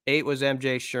 8 was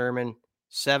MJ Sherman.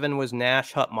 7 was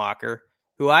Nash Hutmacher,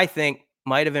 who I think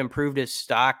might have improved his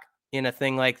stock in a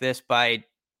thing like this by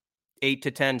 8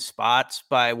 to 10 spots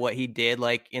by what he did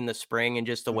like in the spring and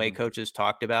just the way coaches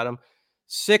talked about him.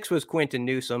 6 was Quinton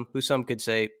Newsome, who some could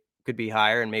say could be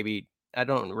higher, and maybe I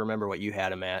don't remember what you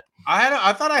had him at.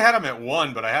 I thought I had him at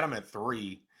 1, but I had him at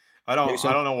 3. I don't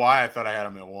know why I thought I had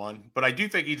him at 1, but I do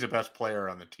think he's the best player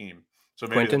on the team. So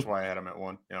maybe Quinton? That's why I had him at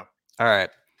 1. Yeah. All right.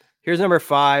 Here's number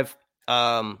 5,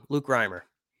 Luke Reimer.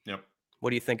 Yep. What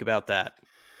do you think about that?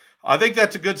 I think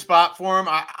that's a good spot for him.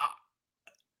 I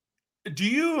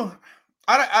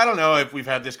don't know if we've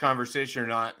had this conversation or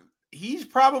not. He's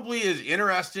probably as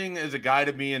interesting as a guy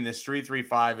to me in this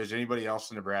 3-3-5 as anybody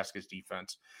else in Nebraska's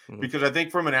defense, because I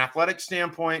think from an athletic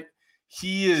standpoint,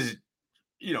 he is,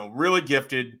 really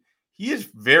gifted. He is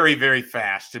very, very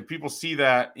fast, and people see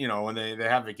that, when they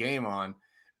have the game on.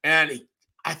 And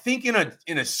I think in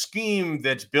a scheme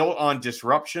that's built on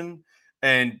disruption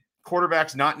and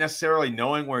quarterbacks not necessarily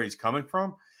knowing where he's coming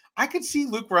from, I could see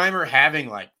Luke Reimer having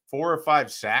like 4 or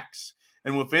 5 sacks,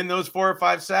 and within those 4 or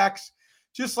 5 sacks,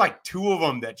 just like 2 of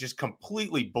them that just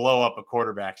completely blow up a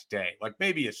quarterback's day, like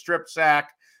maybe a strip sack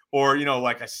or,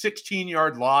 like a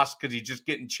 16-yard loss because he's just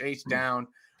getting chased down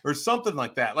or something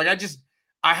like that. Like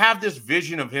I have this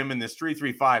vision of him in this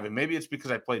 3-3-5, and maybe it's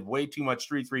because I played way too much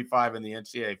 3-3-5 in the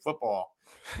NCAA football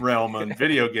realm on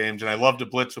video games, and I love to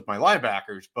blitz with my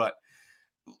linebackers. But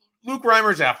Luke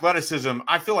Reimer's athleticism,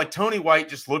 I feel like Tony White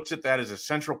just looks at that as a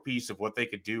central piece of what they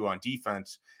could do on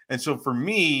defense. And so for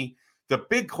me, the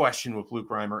big question with Luke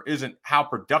Reimer isn't how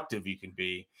productive he can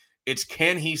be. It's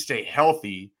can he stay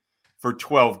healthy for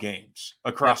 12 games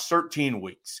across 13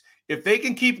 weeks? If they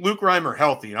can keep Luke Reimer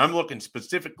healthy, and I'm looking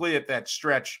specifically at that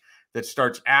stretch that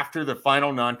starts after the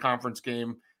final non-conference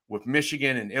game with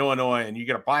Michigan and Illinois, and you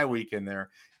get a bye week in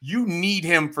there, you need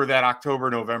him for that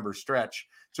October-November stretch.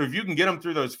 So if you can get him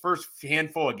through those first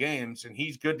handful of games and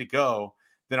he's good to go,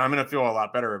 then I'm going to feel a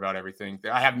lot better about everything.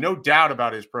 I have no doubt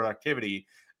about his productivity.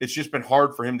 It's just been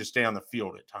hard for him to stay on the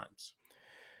field at times.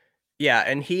 Yeah,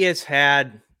 and he has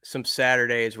had some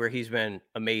Saturdays where he's been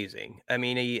amazing. I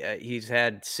mean, he's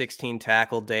had 16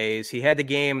 tackle days. He had the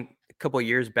game a couple of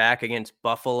years back against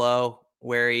Buffalo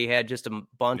where he had just a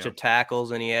bunch of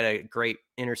tackles and he had a great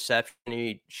interception.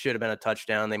 He should have been a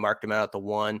touchdown. They marked him out at the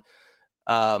 1.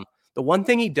 The one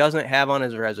thing he doesn't have on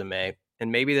his resume,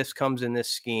 and maybe this comes in this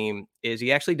scheme, is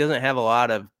he actually doesn't have a lot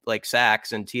of like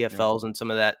sacks and TFLs and some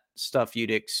of that stuff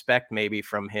you'd expect maybe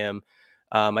from him.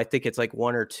 I think it's like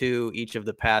 1 or 2 each of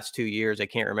the past 2 years. I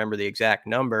can't remember the exact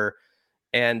number.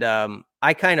 And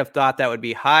I kind of thought that would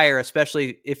be higher,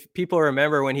 especially if people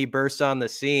remember when he burst on the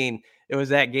scene. It was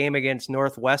that game against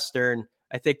Northwestern,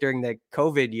 I think during the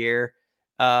COVID year,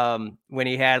 when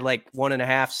he had like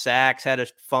 1.5 sacks, had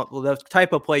the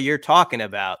type of play you're talking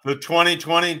about. The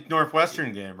 2020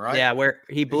 Northwestern game, right? Yeah, where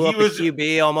he blew up his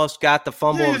QB, almost got the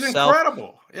fumble himself.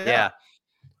 Incredible. Yeah.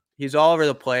 He's all over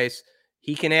the place.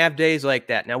 He can have days like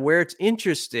that. Now, where it's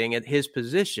interesting at his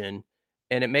position,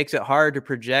 and it makes it hard to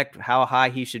project how high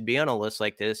he should be on a list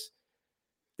like this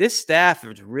staff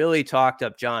has really talked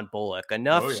up John Bullock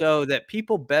enough so that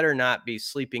people better not be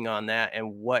sleeping on that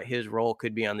and what his role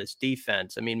could be on this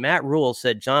defense. I mean, Matt Rule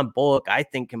said John Bullock, I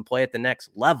think, can play at the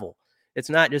next level. It's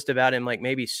not just about him like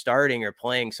maybe starting or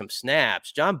playing some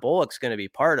snaps. John Bullock's going to be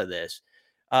part of this.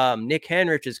 Nick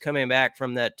Henrich is coming back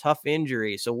from that tough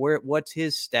injury. So what's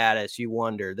his status, you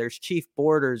wonder? There's Chief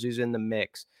Borders who's in the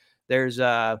mix. There's,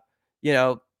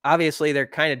 obviously they're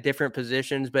kind of different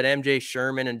positions, but MJ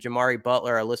Sherman and Jamari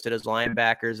Butler are listed as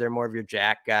linebackers. They're more of your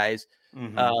jack guys.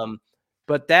 Mm-hmm.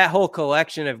 But that whole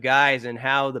collection of guys and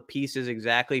how the pieces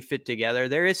exactly fit together,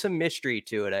 there is some mystery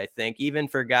to it, I think, even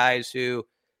for guys who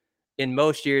in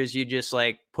most years you just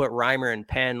like put Reimer and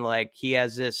Penn, like he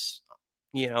has this,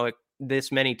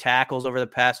 this many tackles over the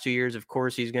past 2 years. Of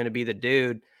course, he's going to be the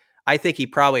dude. I think he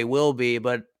probably will be,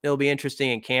 but it'll be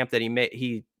interesting in camp that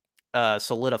he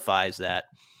solidifies that.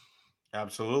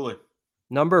 Absolutely.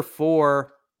 Number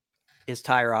 4 is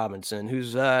Ty Robinson,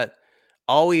 who's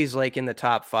always like in the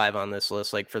top 5 on this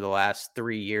list, like for the last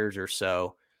 3 years or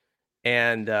so.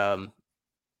 And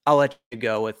I'll let you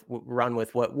go run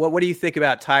with what do you think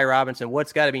about Ty Robinson?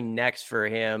 What's got to be next for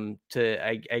him to,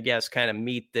 I guess, kind of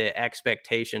meet the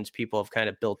expectations people have kind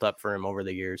of built up for him over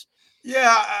the years?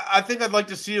 Yeah, I think I'd like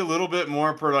to see a little bit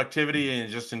more productivity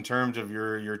and just in terms of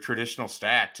your traditional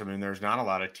stats. I mean, there's not a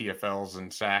lot of TFLs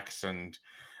and sacks and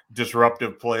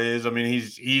disruptive plays. I mean,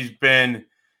 he's been,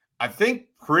 I think,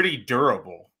 pretty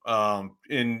durable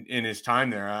in his time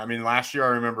there. I mean, last year I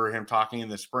remember him talking in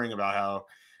the spring about how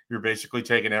you're basically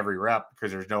taking every rep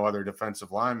because there's no other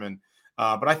defensive lineman.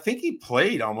 But I think he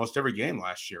played almost every game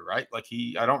last year, right? Like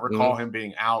I don't recall him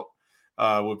being out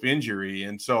with injury.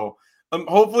 And so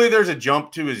hopefully there's a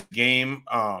jump to his game.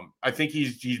 I think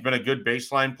he's been a good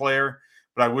baseline player,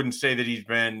 but I wouldn't say that he's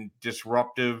been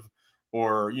disruptive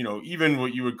or, even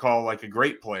what you would call like a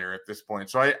great player at this point.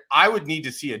 So I would need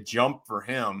to see a jump for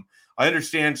him. I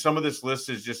understand some of this list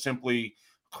is just simply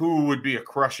who would be a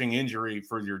crushing injury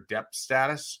for your depth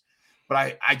status.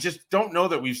 But I just don't know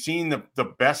that we've seen the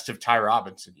best of Ty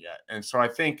Robinson yet. And so I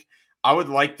think I would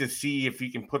like to see if he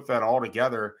can put that all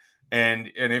together and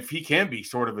if he can be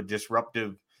sort of a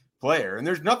disruptive player. And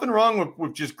there's nothing wrong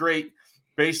with just great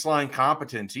baseline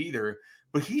competence either,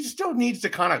 but he still needs to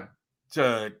kind of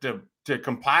to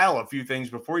compile a few things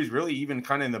before he's really even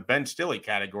kind of in the Ben Stille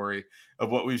category of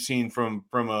what we've seen from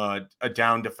a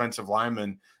down defensive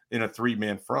lineman in a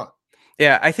 3-man front.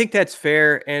 Yeah, I think that's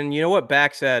fair. And you know what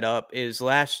backs that up is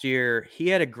last year he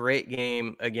had a great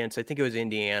game against, I think it was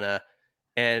Indiana,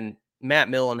 and Matt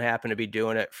Millen happened to be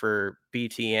doing it for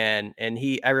BTN.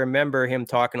 And I remember him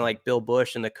talking to like Bill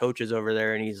Bush and the coaches over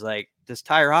there. And he's like, this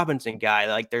Ty Robinson guy,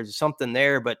 like there's something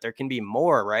there, but there can be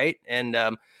more. Right. And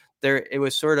it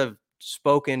was sort of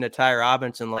spoken to Ty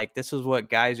Robinson, like this is what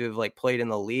guys who have like played in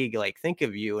the league, like think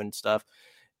of you and stuff.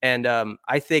 And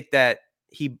I think that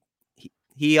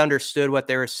he understood what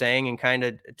they were saying and kind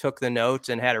of took the notes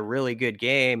and had a really good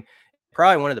game.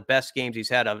 Probably one of the best games he's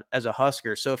had as a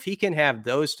Husker. So if he can have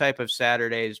those type of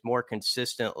Saturdays more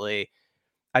consistently,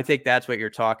 I think that's what you're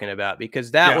talking about, because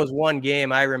that was one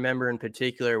game I remember in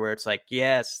particular where it's like,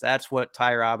 yes, that's what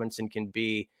Ty Robinson can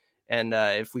be. And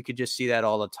if we could just see that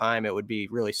all the time, it would be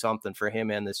really something for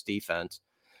him and this defense.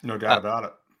 No doubt about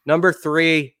it. Number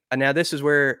 3. Now this is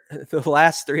where the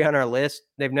last 3 on our list,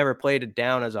 they've never played it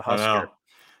down as a Husker. It's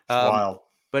wild.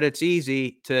 But it's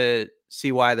easy to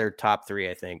see why they're top 3,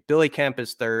 I think. Billy Kemp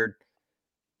is 3rd.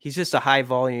 He's just a high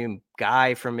volume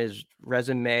guy from his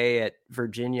resume at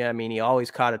Virginia. I mean, he always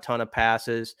caught a ton of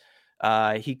passes.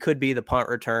 He could be the punt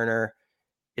returner.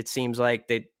 It seems like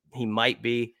that he might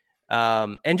be.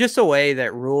 And just the way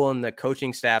that Rule and the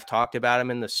coaching staff talked about him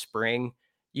in the spring,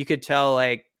 you could tell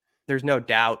like there's no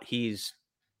doubt he's,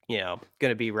 going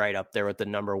to be right up there with the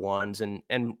number ones and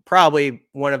probably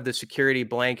one of the security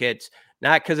blankets,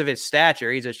 not because of his stature.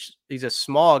 He's a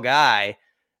small guy,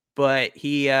 but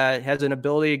he has an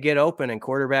ability to get open, and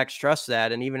quarterbacks trust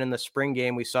that. And even in the spring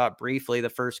game, we saw it briefly. The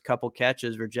first couple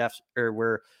catches were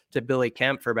to Billy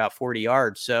Kemp for about 40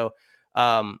 yards. So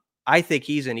I think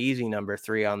he's an easy number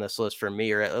 3 on this list for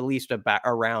me, or at least about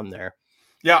around there.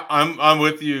 Yeah, I'm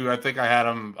with you. I think I had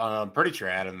him. I'm pretty sure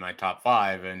I had him in my top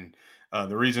 5, and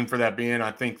the reason for that being,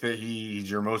 I think that he's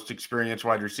your most experienced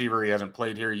wide receiver. He hasn't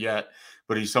played here yet,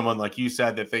 but he's someone, like you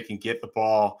said, that they can get the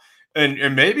ball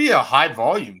and maybe a high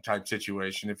volume type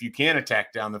situation. If you can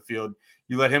attack down the field,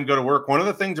 you let him go to work. One of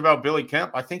the things about Billy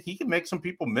Kemp, I think he can make some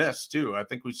people miss too. I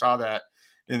think we saw that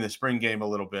in the spring game a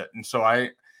little bit, and so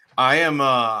I'm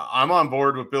on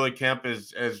board with Billy Kemp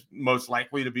as most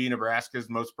likely to be Nebraska's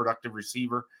most productive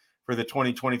receiver for the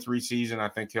 2023 season. I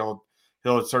think he'll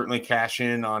certainly cash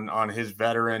in on his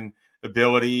veteran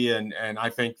ability, and I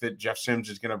think that Jeff Sims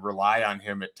is going to rely on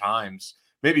him at times,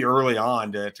 maybe early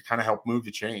on, to kind of help move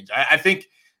the chains. I think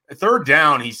third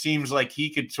down, he seems like he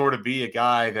could sort of be a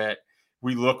guy that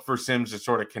we look for Sims to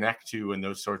sort of connect to in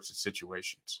those sorts of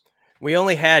situations. We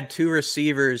only had 2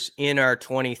 receivers in our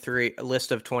 23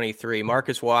 list of 23.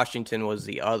 Marcus Washington was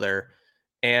the other.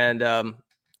 And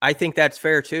I think that's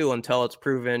fair too, until it's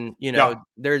proven,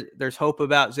 there's hope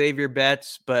about Xavier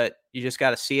Betts, but you just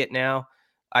got to see it now.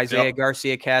 Isaiah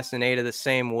Garcia Castaneda the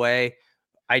same way.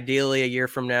 Ideally a year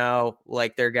from now,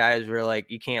 like their guys were like,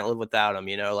 you can't live without him,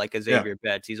 like a Xavier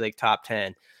Betts. He's like top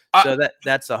 10. So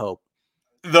that's the hope.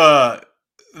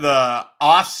 The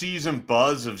off-season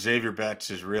buzz of Xavier Betts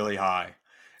is really high,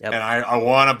 and I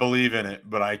want to believe in it,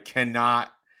 but I cannot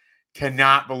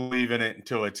believe in it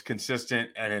until it's consistent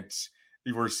and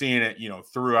we're seeing it,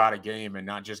 throughout a game and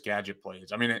not just gadget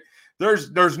plays. I mean,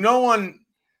 there's no one.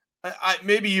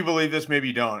 Maybe you believe this, maybe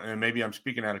you don't, and maybe I'm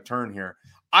speaking out of turn here.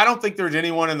 I don't think there's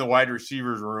anyone in the wide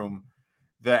receivers room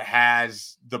that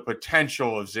has the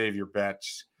potential of Xavier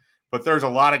Betts. But there's a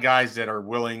lot of guys that are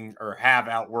willing or have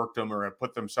outworked them or have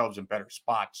put themselves in better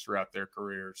spots throughout their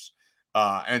careers.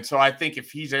 And so I think if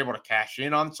he's able to cash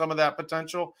in on some of that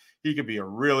potential, he could be a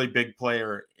really big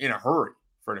player in a hurry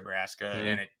for Nebraska. Mm-hmm.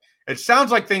 And it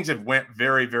sounds like things have went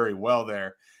very, very well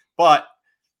there. But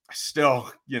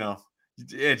still,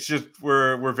 it's just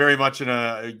we're very much in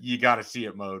a you got to see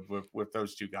it mode with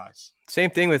those 2 guys.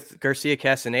 Same thing with Garcia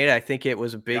Castaneda. I think it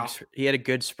was he had a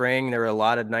good spring. There were a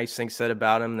lot of nice things said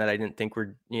about him that I didn't think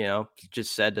were,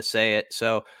 just said to say it.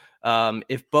 So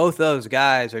if both those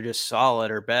guys are just solid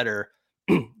or better,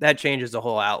 that changes the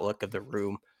whole outlook of the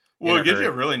room. Well, it gives you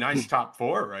a really nice top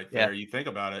 4 right there. Yeah. You think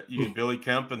about it. You have Billy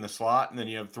Kemp in the slot, and then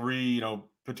you have 3,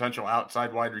 potential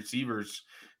outside wide receivers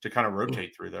to kind of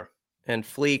rotate through there. And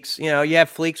Fleeks, you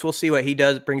have Fleeks. We'll see what he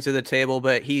brings to the table.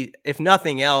 But if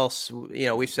nothing else,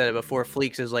 we've said it before,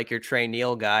 Fleeks is like your Trey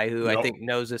Neal guy who I think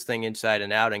knows this thing inside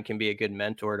and out and can be a good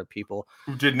mentor to people.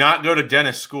 Who did not go to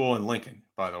dentist school in Lincoln,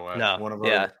 by the way. No. One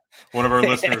of our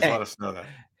listeners let us know that.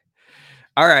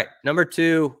 All right. Number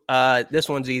 2, this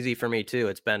one's easy for me too.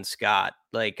 It's Ben Scott.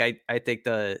 Like I think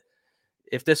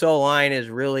if this O-line is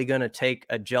really going to take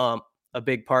a jump, a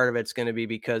big part of it's going to be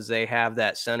because they have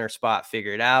that center spot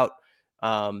figured out.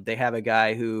 They have a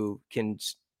guy who can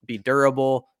be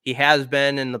durable. He has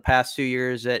been in the past 2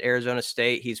 years at Arizona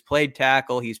State. He's played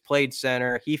tackle. He's played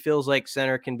center. He feels like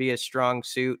center can be a strong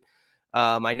suit.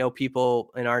 I know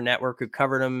people in our network who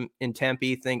covered him in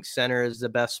Tempe think center is the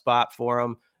best spot for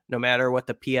him, no matter what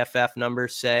the PFF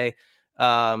numbers say.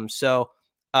 So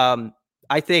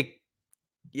I think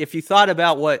if you thought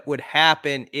about what would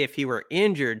happen if he were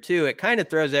injured too, it kind of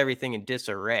throws everything in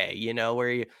disarray,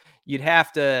 where you'd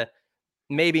have to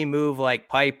maybe move like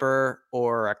Piper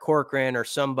or a Corcoran or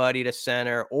somebody to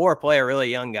center, or play a really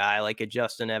young guy like a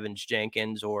Justin Evans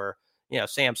Jenkins, or,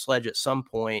 Sam Sledge at some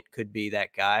point could be that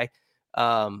guy.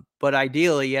 But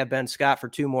ideally, you have Ben Scott for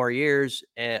 2 more years,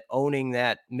 owning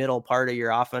that middle part of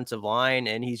your offensive line.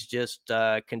 And he's just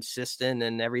consistent,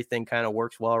 and everything kind of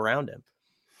works well around him.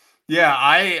 Yeah,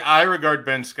 I regard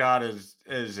Ben Scott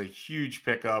as a huge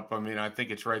pickup. I mean, I think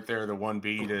it's right there, the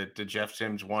 1B to Jeff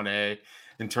Sims 1A,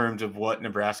 in terms of what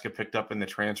Nebraska picked up in the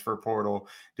transfer portal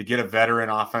to get a veteran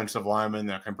offensive lineman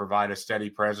that can provide a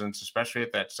steady presence, especially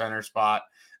at that center spot,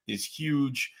 is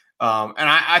huge. And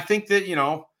I think that,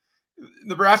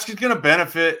 Nebraska's going to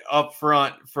benefit up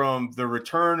front from the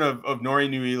return of Nori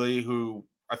Nuili, who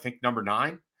I think number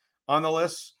 9 on the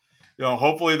list.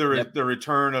 Hopefully the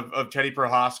return of Teddy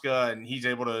Prohaska, and he's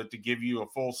able to give you a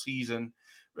full season.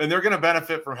 and they're going to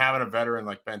benefit from having a veteran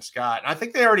like Ben Scott. And I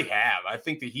think they already have. I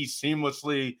think that he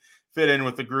seamlessly fit in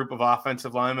with the group of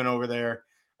offensive linemen over there.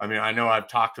 I mean, I know I've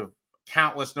talked to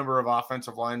countless number of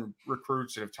offensive line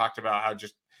recruits that have talked about how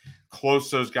just close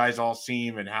those guys all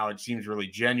seem and how it seems really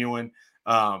genuine.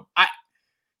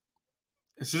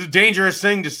 This is a dangerous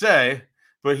thing to say,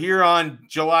 but here on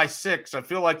July 6th, I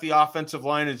feel like the offensive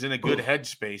line is in a good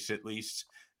headspace, at least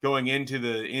going into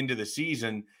the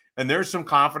season. And there's some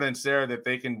confidence there that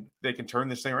they can turn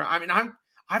this thing around. I mean,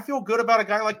 I feel good about a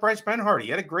guy like Bryce Benhart. He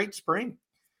had a great spring.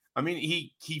 I mean,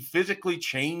 he physically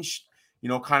changed,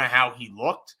 kind of how he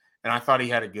looked. And I thought he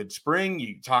had a good spring.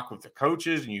 You talk with the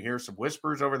coaches and you hear some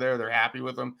whispers over there. They're happy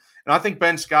with him. And I think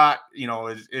Ben Scott,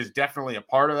 is definitely a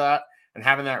part of that. And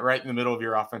having that right in the middle of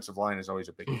your offensive line is always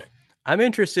a big thing. I'm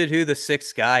interested who the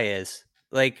sixth guy is.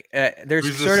 Like, there's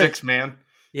who's sort the of sixth man.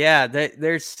 Yeah,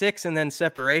 there's 6 and then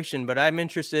separation, but I'm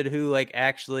interested who like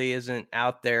actually isn't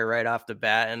out there right off the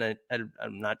bat. And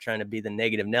I'm not trying to be the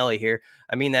negative Nelly here.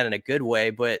 I mean that in a good way,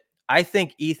 but I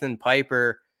think Ethan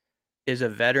Piper is a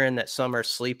veteran that some are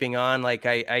sleeping on. Like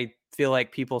I feel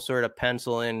like people sort of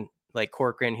pencil in like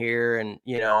Corcoran here, and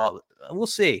we'll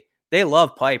see. They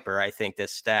love Piper. I think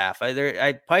this staff.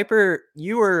 Piper,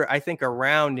 you were I think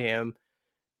around him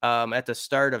at the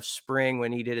start of spring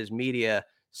when he did his media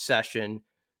session.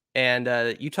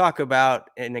 And you talk about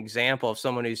an example of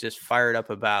someone who's just fired up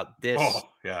about this,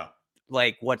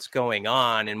 like what's going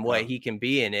on and what he can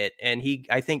be in it. And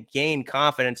I think, gained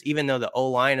confidence, even though the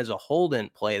O-line as a whole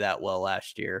didn't play that well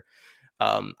last year.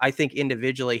 I think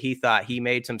individually he thought he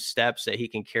made some steps that he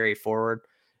can carry forward.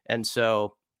 And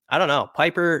so, I don't know.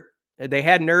 Piper, they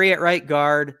had Nuri at right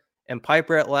guard and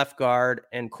Piper at left guard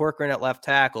and Corcoran at left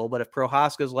tackle. But if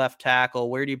Prohaska's left tackle,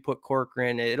 where do you put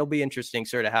Corcoran? It'll be interesting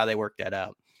sort of how they work that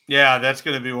out. Yeah, that's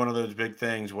going to be one of those big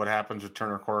things. What happens with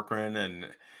Turner Corcoran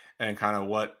and kind of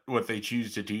what they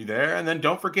choose to do there. And then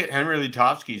don't forget Henry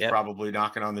Lutovsky's probably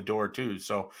knocking on the door too.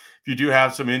 So if you do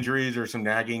have some injuries or some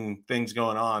nagging things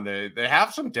going on, they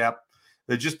have some depth.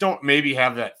 They just don't maybe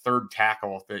have that third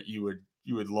tackle that you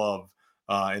would love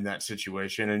in that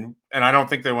situation. And I don't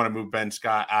think they want to move Ben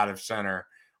Scott out of center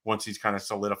once he's kind of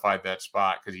solidified that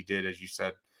spot, because he did, as you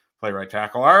said, play right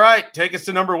tackle. All right, take us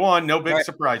to number 1. No big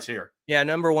surprise here. Yeah,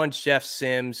 number 1's Jeff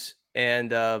Sims,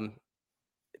 and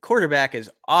quarterback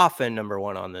is often number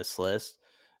 1 on this list.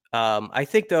 I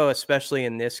think, though, especially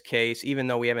in this case, even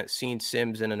though we haven't seen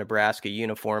Sims in a Nebraska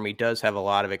uniform, he does have a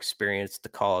lot of experience at the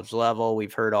college level.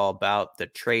 We've heard all about the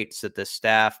traits that the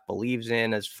staff believes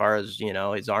in as far as,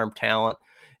 his arm talent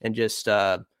and just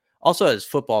also his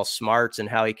football smarts and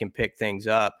how he can pick things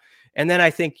up. And then I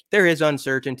think there is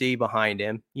uncertainty behind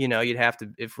him. You'd have to,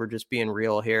 if we're just being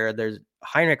real here,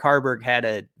 Heinrich Harburg had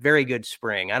a very good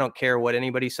spring. I don't care what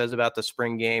anybody says about the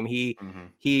spring game.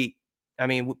 I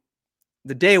mean,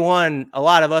 the day one, a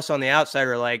lot of us on the outside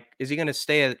are like, is he going to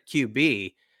stay at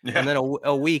QB? Yeah. And then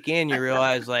a week in, you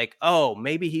realize like, oh,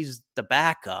 maybe he's the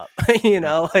backup,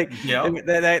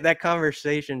 that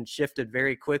conversation shifted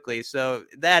very quickly. So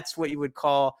that's what you would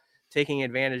call taking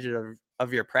advantage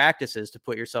of your practices to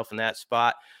put yourself in that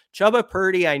spot. Chubba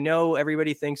Purdy, I know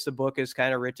everybody thinks the book is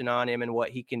kind of written on him and what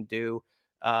he can do.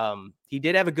 He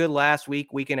did have a good last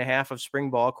week and a half of spring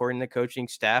ball, according to the coaching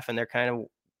staff, and they're kind of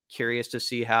curious to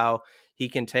see how he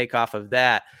can take off of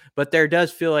that. But there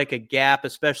does feel like a gap,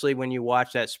 especially when you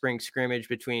watch that spring scrimmage,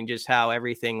 between just how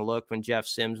everything looked when Jeff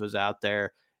Sims was out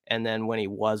there and then when he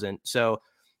wasn't. So,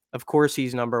 of course,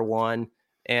 he's number 1.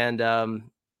 And,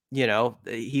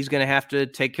 he's going to have to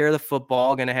take care of the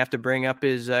football, going to have to bring up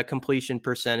his completion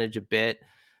percentage a bit.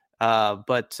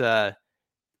 But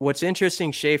what's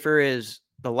interesting, Schaefer, is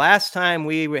the last time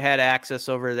we had access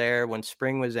over there when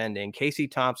spring was ending, Casey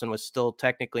Thompson was still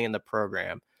technically in the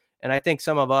program. And I think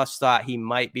some of us thought he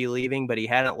might be leaving, but he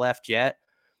hadn't left yet.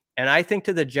 And I think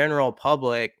to the general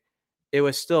public, it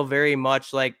was still very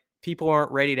much like people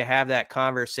aren't ready to have that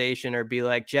conversation or be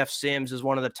like, Jeff Sims is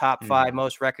one of the top 5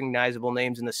 most recognizable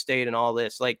names in the state and all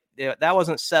this. Like, that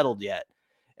wasn't settled yet.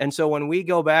 And so when we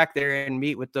go back there and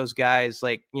meet with those guys,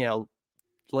 like,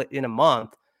 in a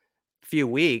month, few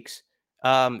weeks,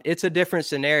 it's a different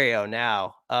scenario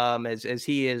now, as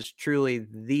he is truly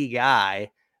the guy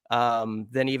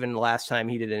than even the last time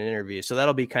he did an interview. So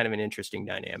that'll be kind of an interesting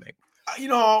dynamic.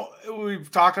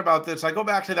 We've talked about this. I go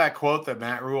back to that quote that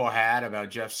Matt Rule had about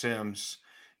Jeff Sims,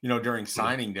 during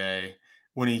signing day,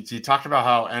 when he talked about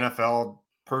how NFL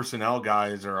personnel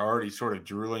guys are already sort of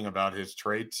drooling about his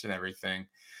traits and everything.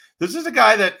 This is a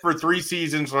guy that for 3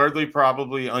 seasons largely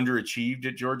probably underachieved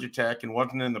at Georgia Tech and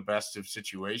wasn't in the best of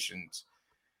situations.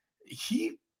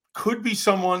 He could be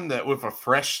someone that with a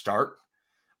fresh start,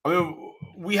 I mean,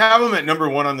 we have him at number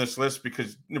 1 on this list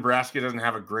because Nebraska doesn't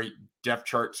have a great depth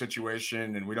chart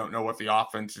situation, and we don't know what the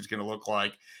offense is going to look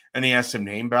like, and he has some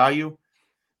name value.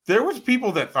 There was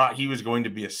people that thought he was going to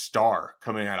be a star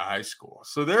coming out of high school.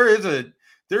 So there's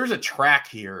a track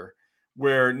here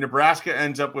where Nebraska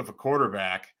ends up with a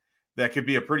quarterback that could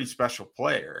be a pretty special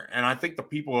player. And I think the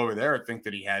people over there think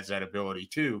that he has that ability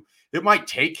too. It might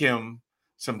take him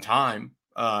some time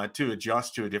to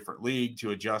adjust to a different league,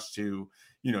 to adjust to,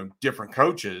 different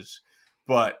coaches.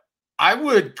 But I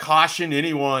would caution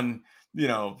anyone,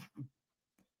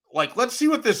 let's see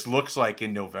what this looks like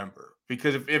in November.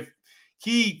 Because if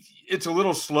it's a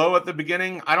little slow at the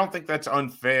beginning, I don't think that's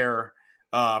unfair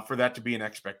for that to be an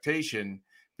expectation.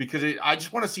 Because I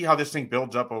just want to see how this thing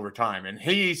builds up over time. And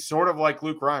he's sort of like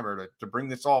Luke Reimer to bring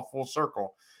this all full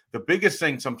circle. The biggest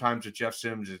thing sometimes with Jeff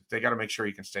Sims is they got to make sure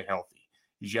he can stay healthy.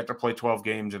 He's yet to play 12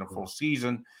 games in a full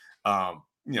season.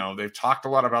 They've talked a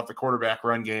lot about the quarterback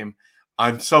run game.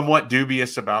 I'm somewhat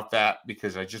dubious about that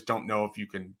because I just don't know if you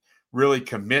can really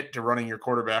commit to running your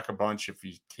quarterback a bunch if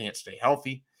you can't stay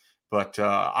healthy. But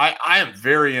I am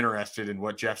very interested in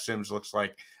what Jeff Sims looks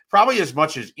like, probably as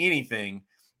much as anything,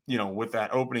 with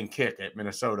that opening kick at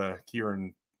Minnesota here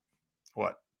in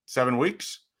 7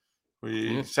 weeks?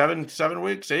 7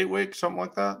 weeks, 8 weeks, something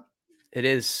like that. It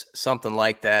is something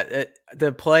like that.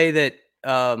 The play that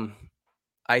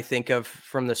I think of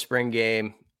from the spring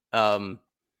game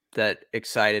that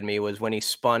excited me was when he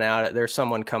spun out. There's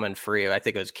someone coming free. I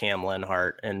think it was Cam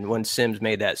Lenhart. And when Sims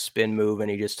made that spin move and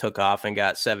he just took off and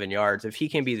got 7 yards, if he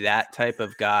can be that type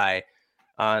of guy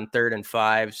on 3rd and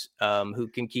 5s, who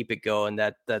can keep it going,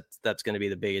 that's going to be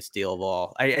the biggest deal of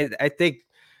all. I think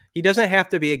he doesn't have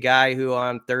to be a guy who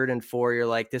on 3rd and 4, you're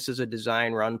like, this is a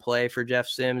design run play for Jeff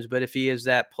Sims. But if he is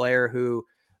that player who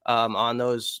on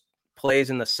those plays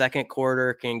in the second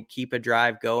quarter can keep a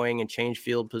drive going and change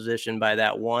field position by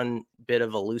that one bit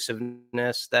of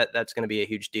elusiveness, that's going to be a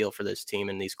huge deal for this team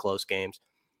in these close games.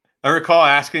 I recall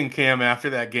asking Cam after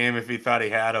that game if he thought he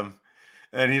had him.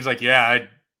 And he's like, yeah,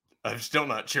 I'm still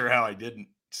not sure how I didn't.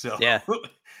 So yeah,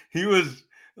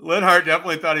 Lenhart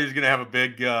definitely thought he was going to have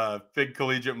a big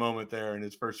collegiate moment there in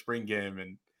his first spring game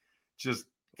and just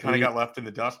kind of got left in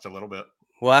the dust a little bit.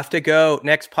 We'll have to go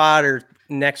next pod or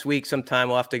next week sometime.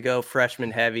 We'll have to go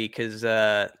freshman heavy because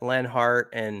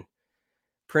Lenhart and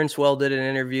Princewell did an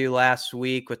interview last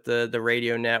week with the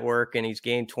radio network, and he's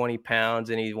gained 20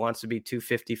 pounds and he wants to be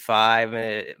 255.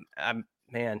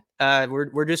 And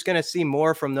we're just going to see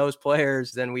more from those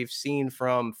players than we've seen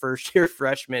from first-year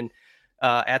freshmen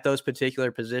at those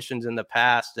particular positions in the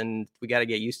past, and we got to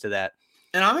get used to that.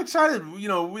 And I'm excited. We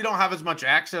don't have as much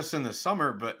access in the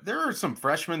summer, but there are some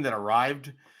freshmen that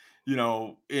arrived,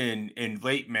 in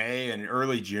late May and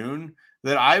early June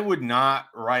that I would not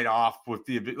write off with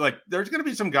there's going to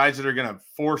be some guys that are going to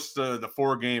force the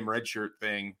 4-game redshirt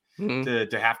thing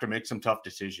to have to make some tough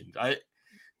decisions.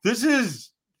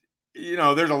 There's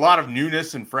a lot of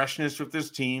newness and freshness with this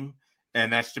team,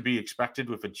 and that's to be expected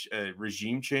with a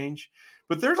regime change.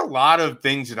 But there's a lot of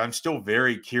things that I'm still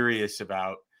very curious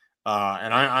about.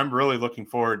 And I'm really looking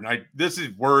forward. And this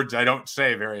is words I don't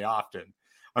say very often.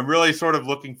 I'm really sort of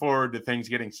looking forward to things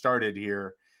getting started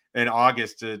here in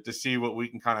August to see what we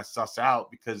can kind of suss out,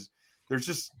 because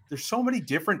there's so many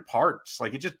different parts.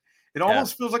 Like it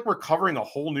almost feels like we're covering a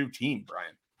whole new team,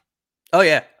 Brian. Oh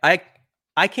yeah.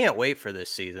 I can't wait for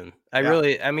this season.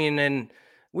 And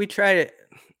we try to,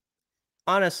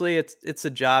 honestly, it's a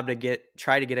job to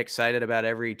try to get excited about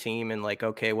every team and like,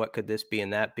 okay, what could this be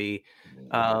and that be?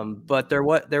 But there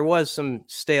was some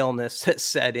staleness that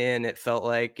set in. It felt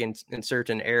like in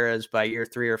certain eras by year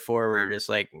 3 or 4, we were just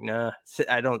like, nah,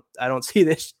 I don't see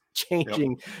this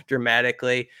changing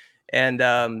dramatically. And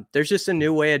there's just a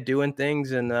new way of doing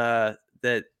things, and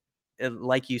that,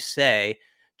 like you say,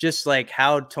 just like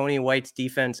how Tony White's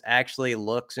defense actually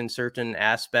looks in certain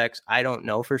aspects, I don't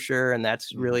know for sure. And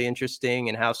that's really interesting,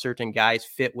 and how certain guys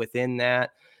fit within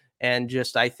that. And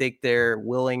just, I think their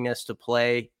willingness to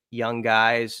play young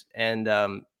guys, and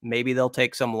maybe they'll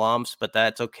take some lumps, but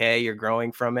that's okay. You're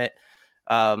growing from it.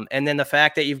 And then the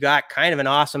fact that you've got kind of an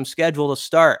awesome schedule to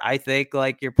start. I think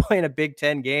like you're playing a Big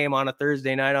Ten game on a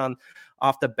Thursday night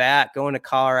off the bat, going to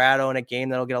Colorado in a game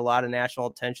that'll get a lot of national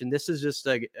attention. This is just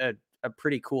a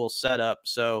pretty cool setup.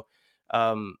 So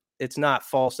it's not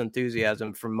false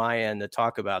enthusiasm from my end to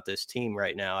talk about this team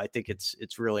right now. I think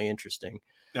it's really interesting.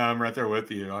 Yeah, I'm right there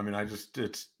with you. I mean,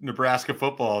 it's Nebraska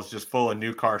football is just full of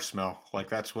new car smell. Like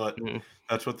that's what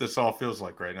this all feels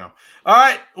like right now. All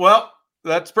right. Well,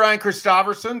 that's Brian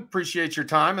Christopherson. Appreciate your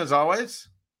time as always.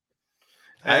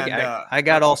 And, I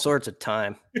got all sorts of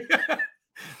time.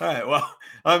 All right. Well,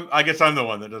 I guess I'm the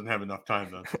one that doesn't have enough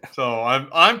time then. So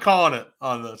I'm calling it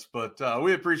on this. But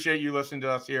we appreciate you listening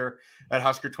to us here at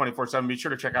Husker247. Be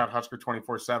sure to check out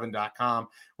Husker247.com.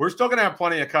 We're still going to have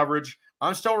plenty of coverage.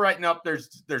 I'm still writing up.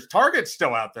 There's targets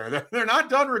still out there. They're not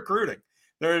done recruiting.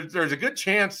 There's a good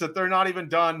chance that they're not even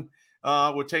done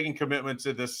with taking commitments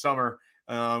this summer.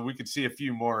 We could see a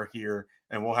few more here,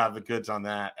 and we'll have the goods on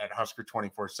that at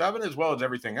Husker247 as well as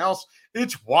everything else.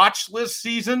 It's watch list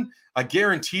season. I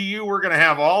guarantee you we're going to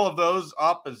have all of those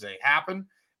up as they happen,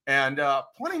 and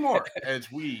plenty more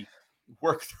as we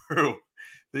work through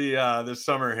the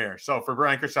summer here. So for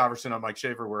Brian Christopherson, I'm Mike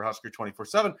Schaefer. We're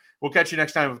Husker247. We'll catch you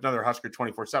next time with another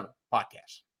Husker247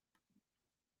 podcast.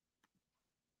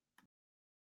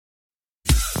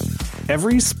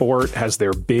 Every sport has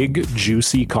their big,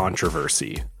 juicy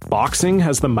controversy. Boxing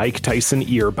has the Mike Tyson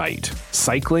ear bite.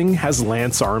 Cycling has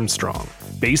Lance Armstrong.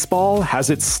 Baseball has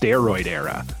its steroid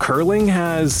era. Curling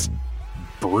has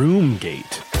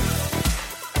Broomgate.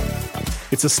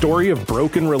 It's a story of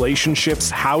broken relationships,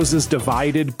 houses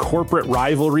divided, corporate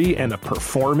rivalry, and a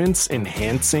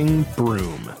performance-enhancing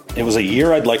broom. It was a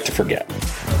year I'd like to forget.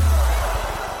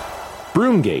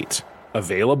 Broomgate.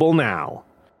 Available now.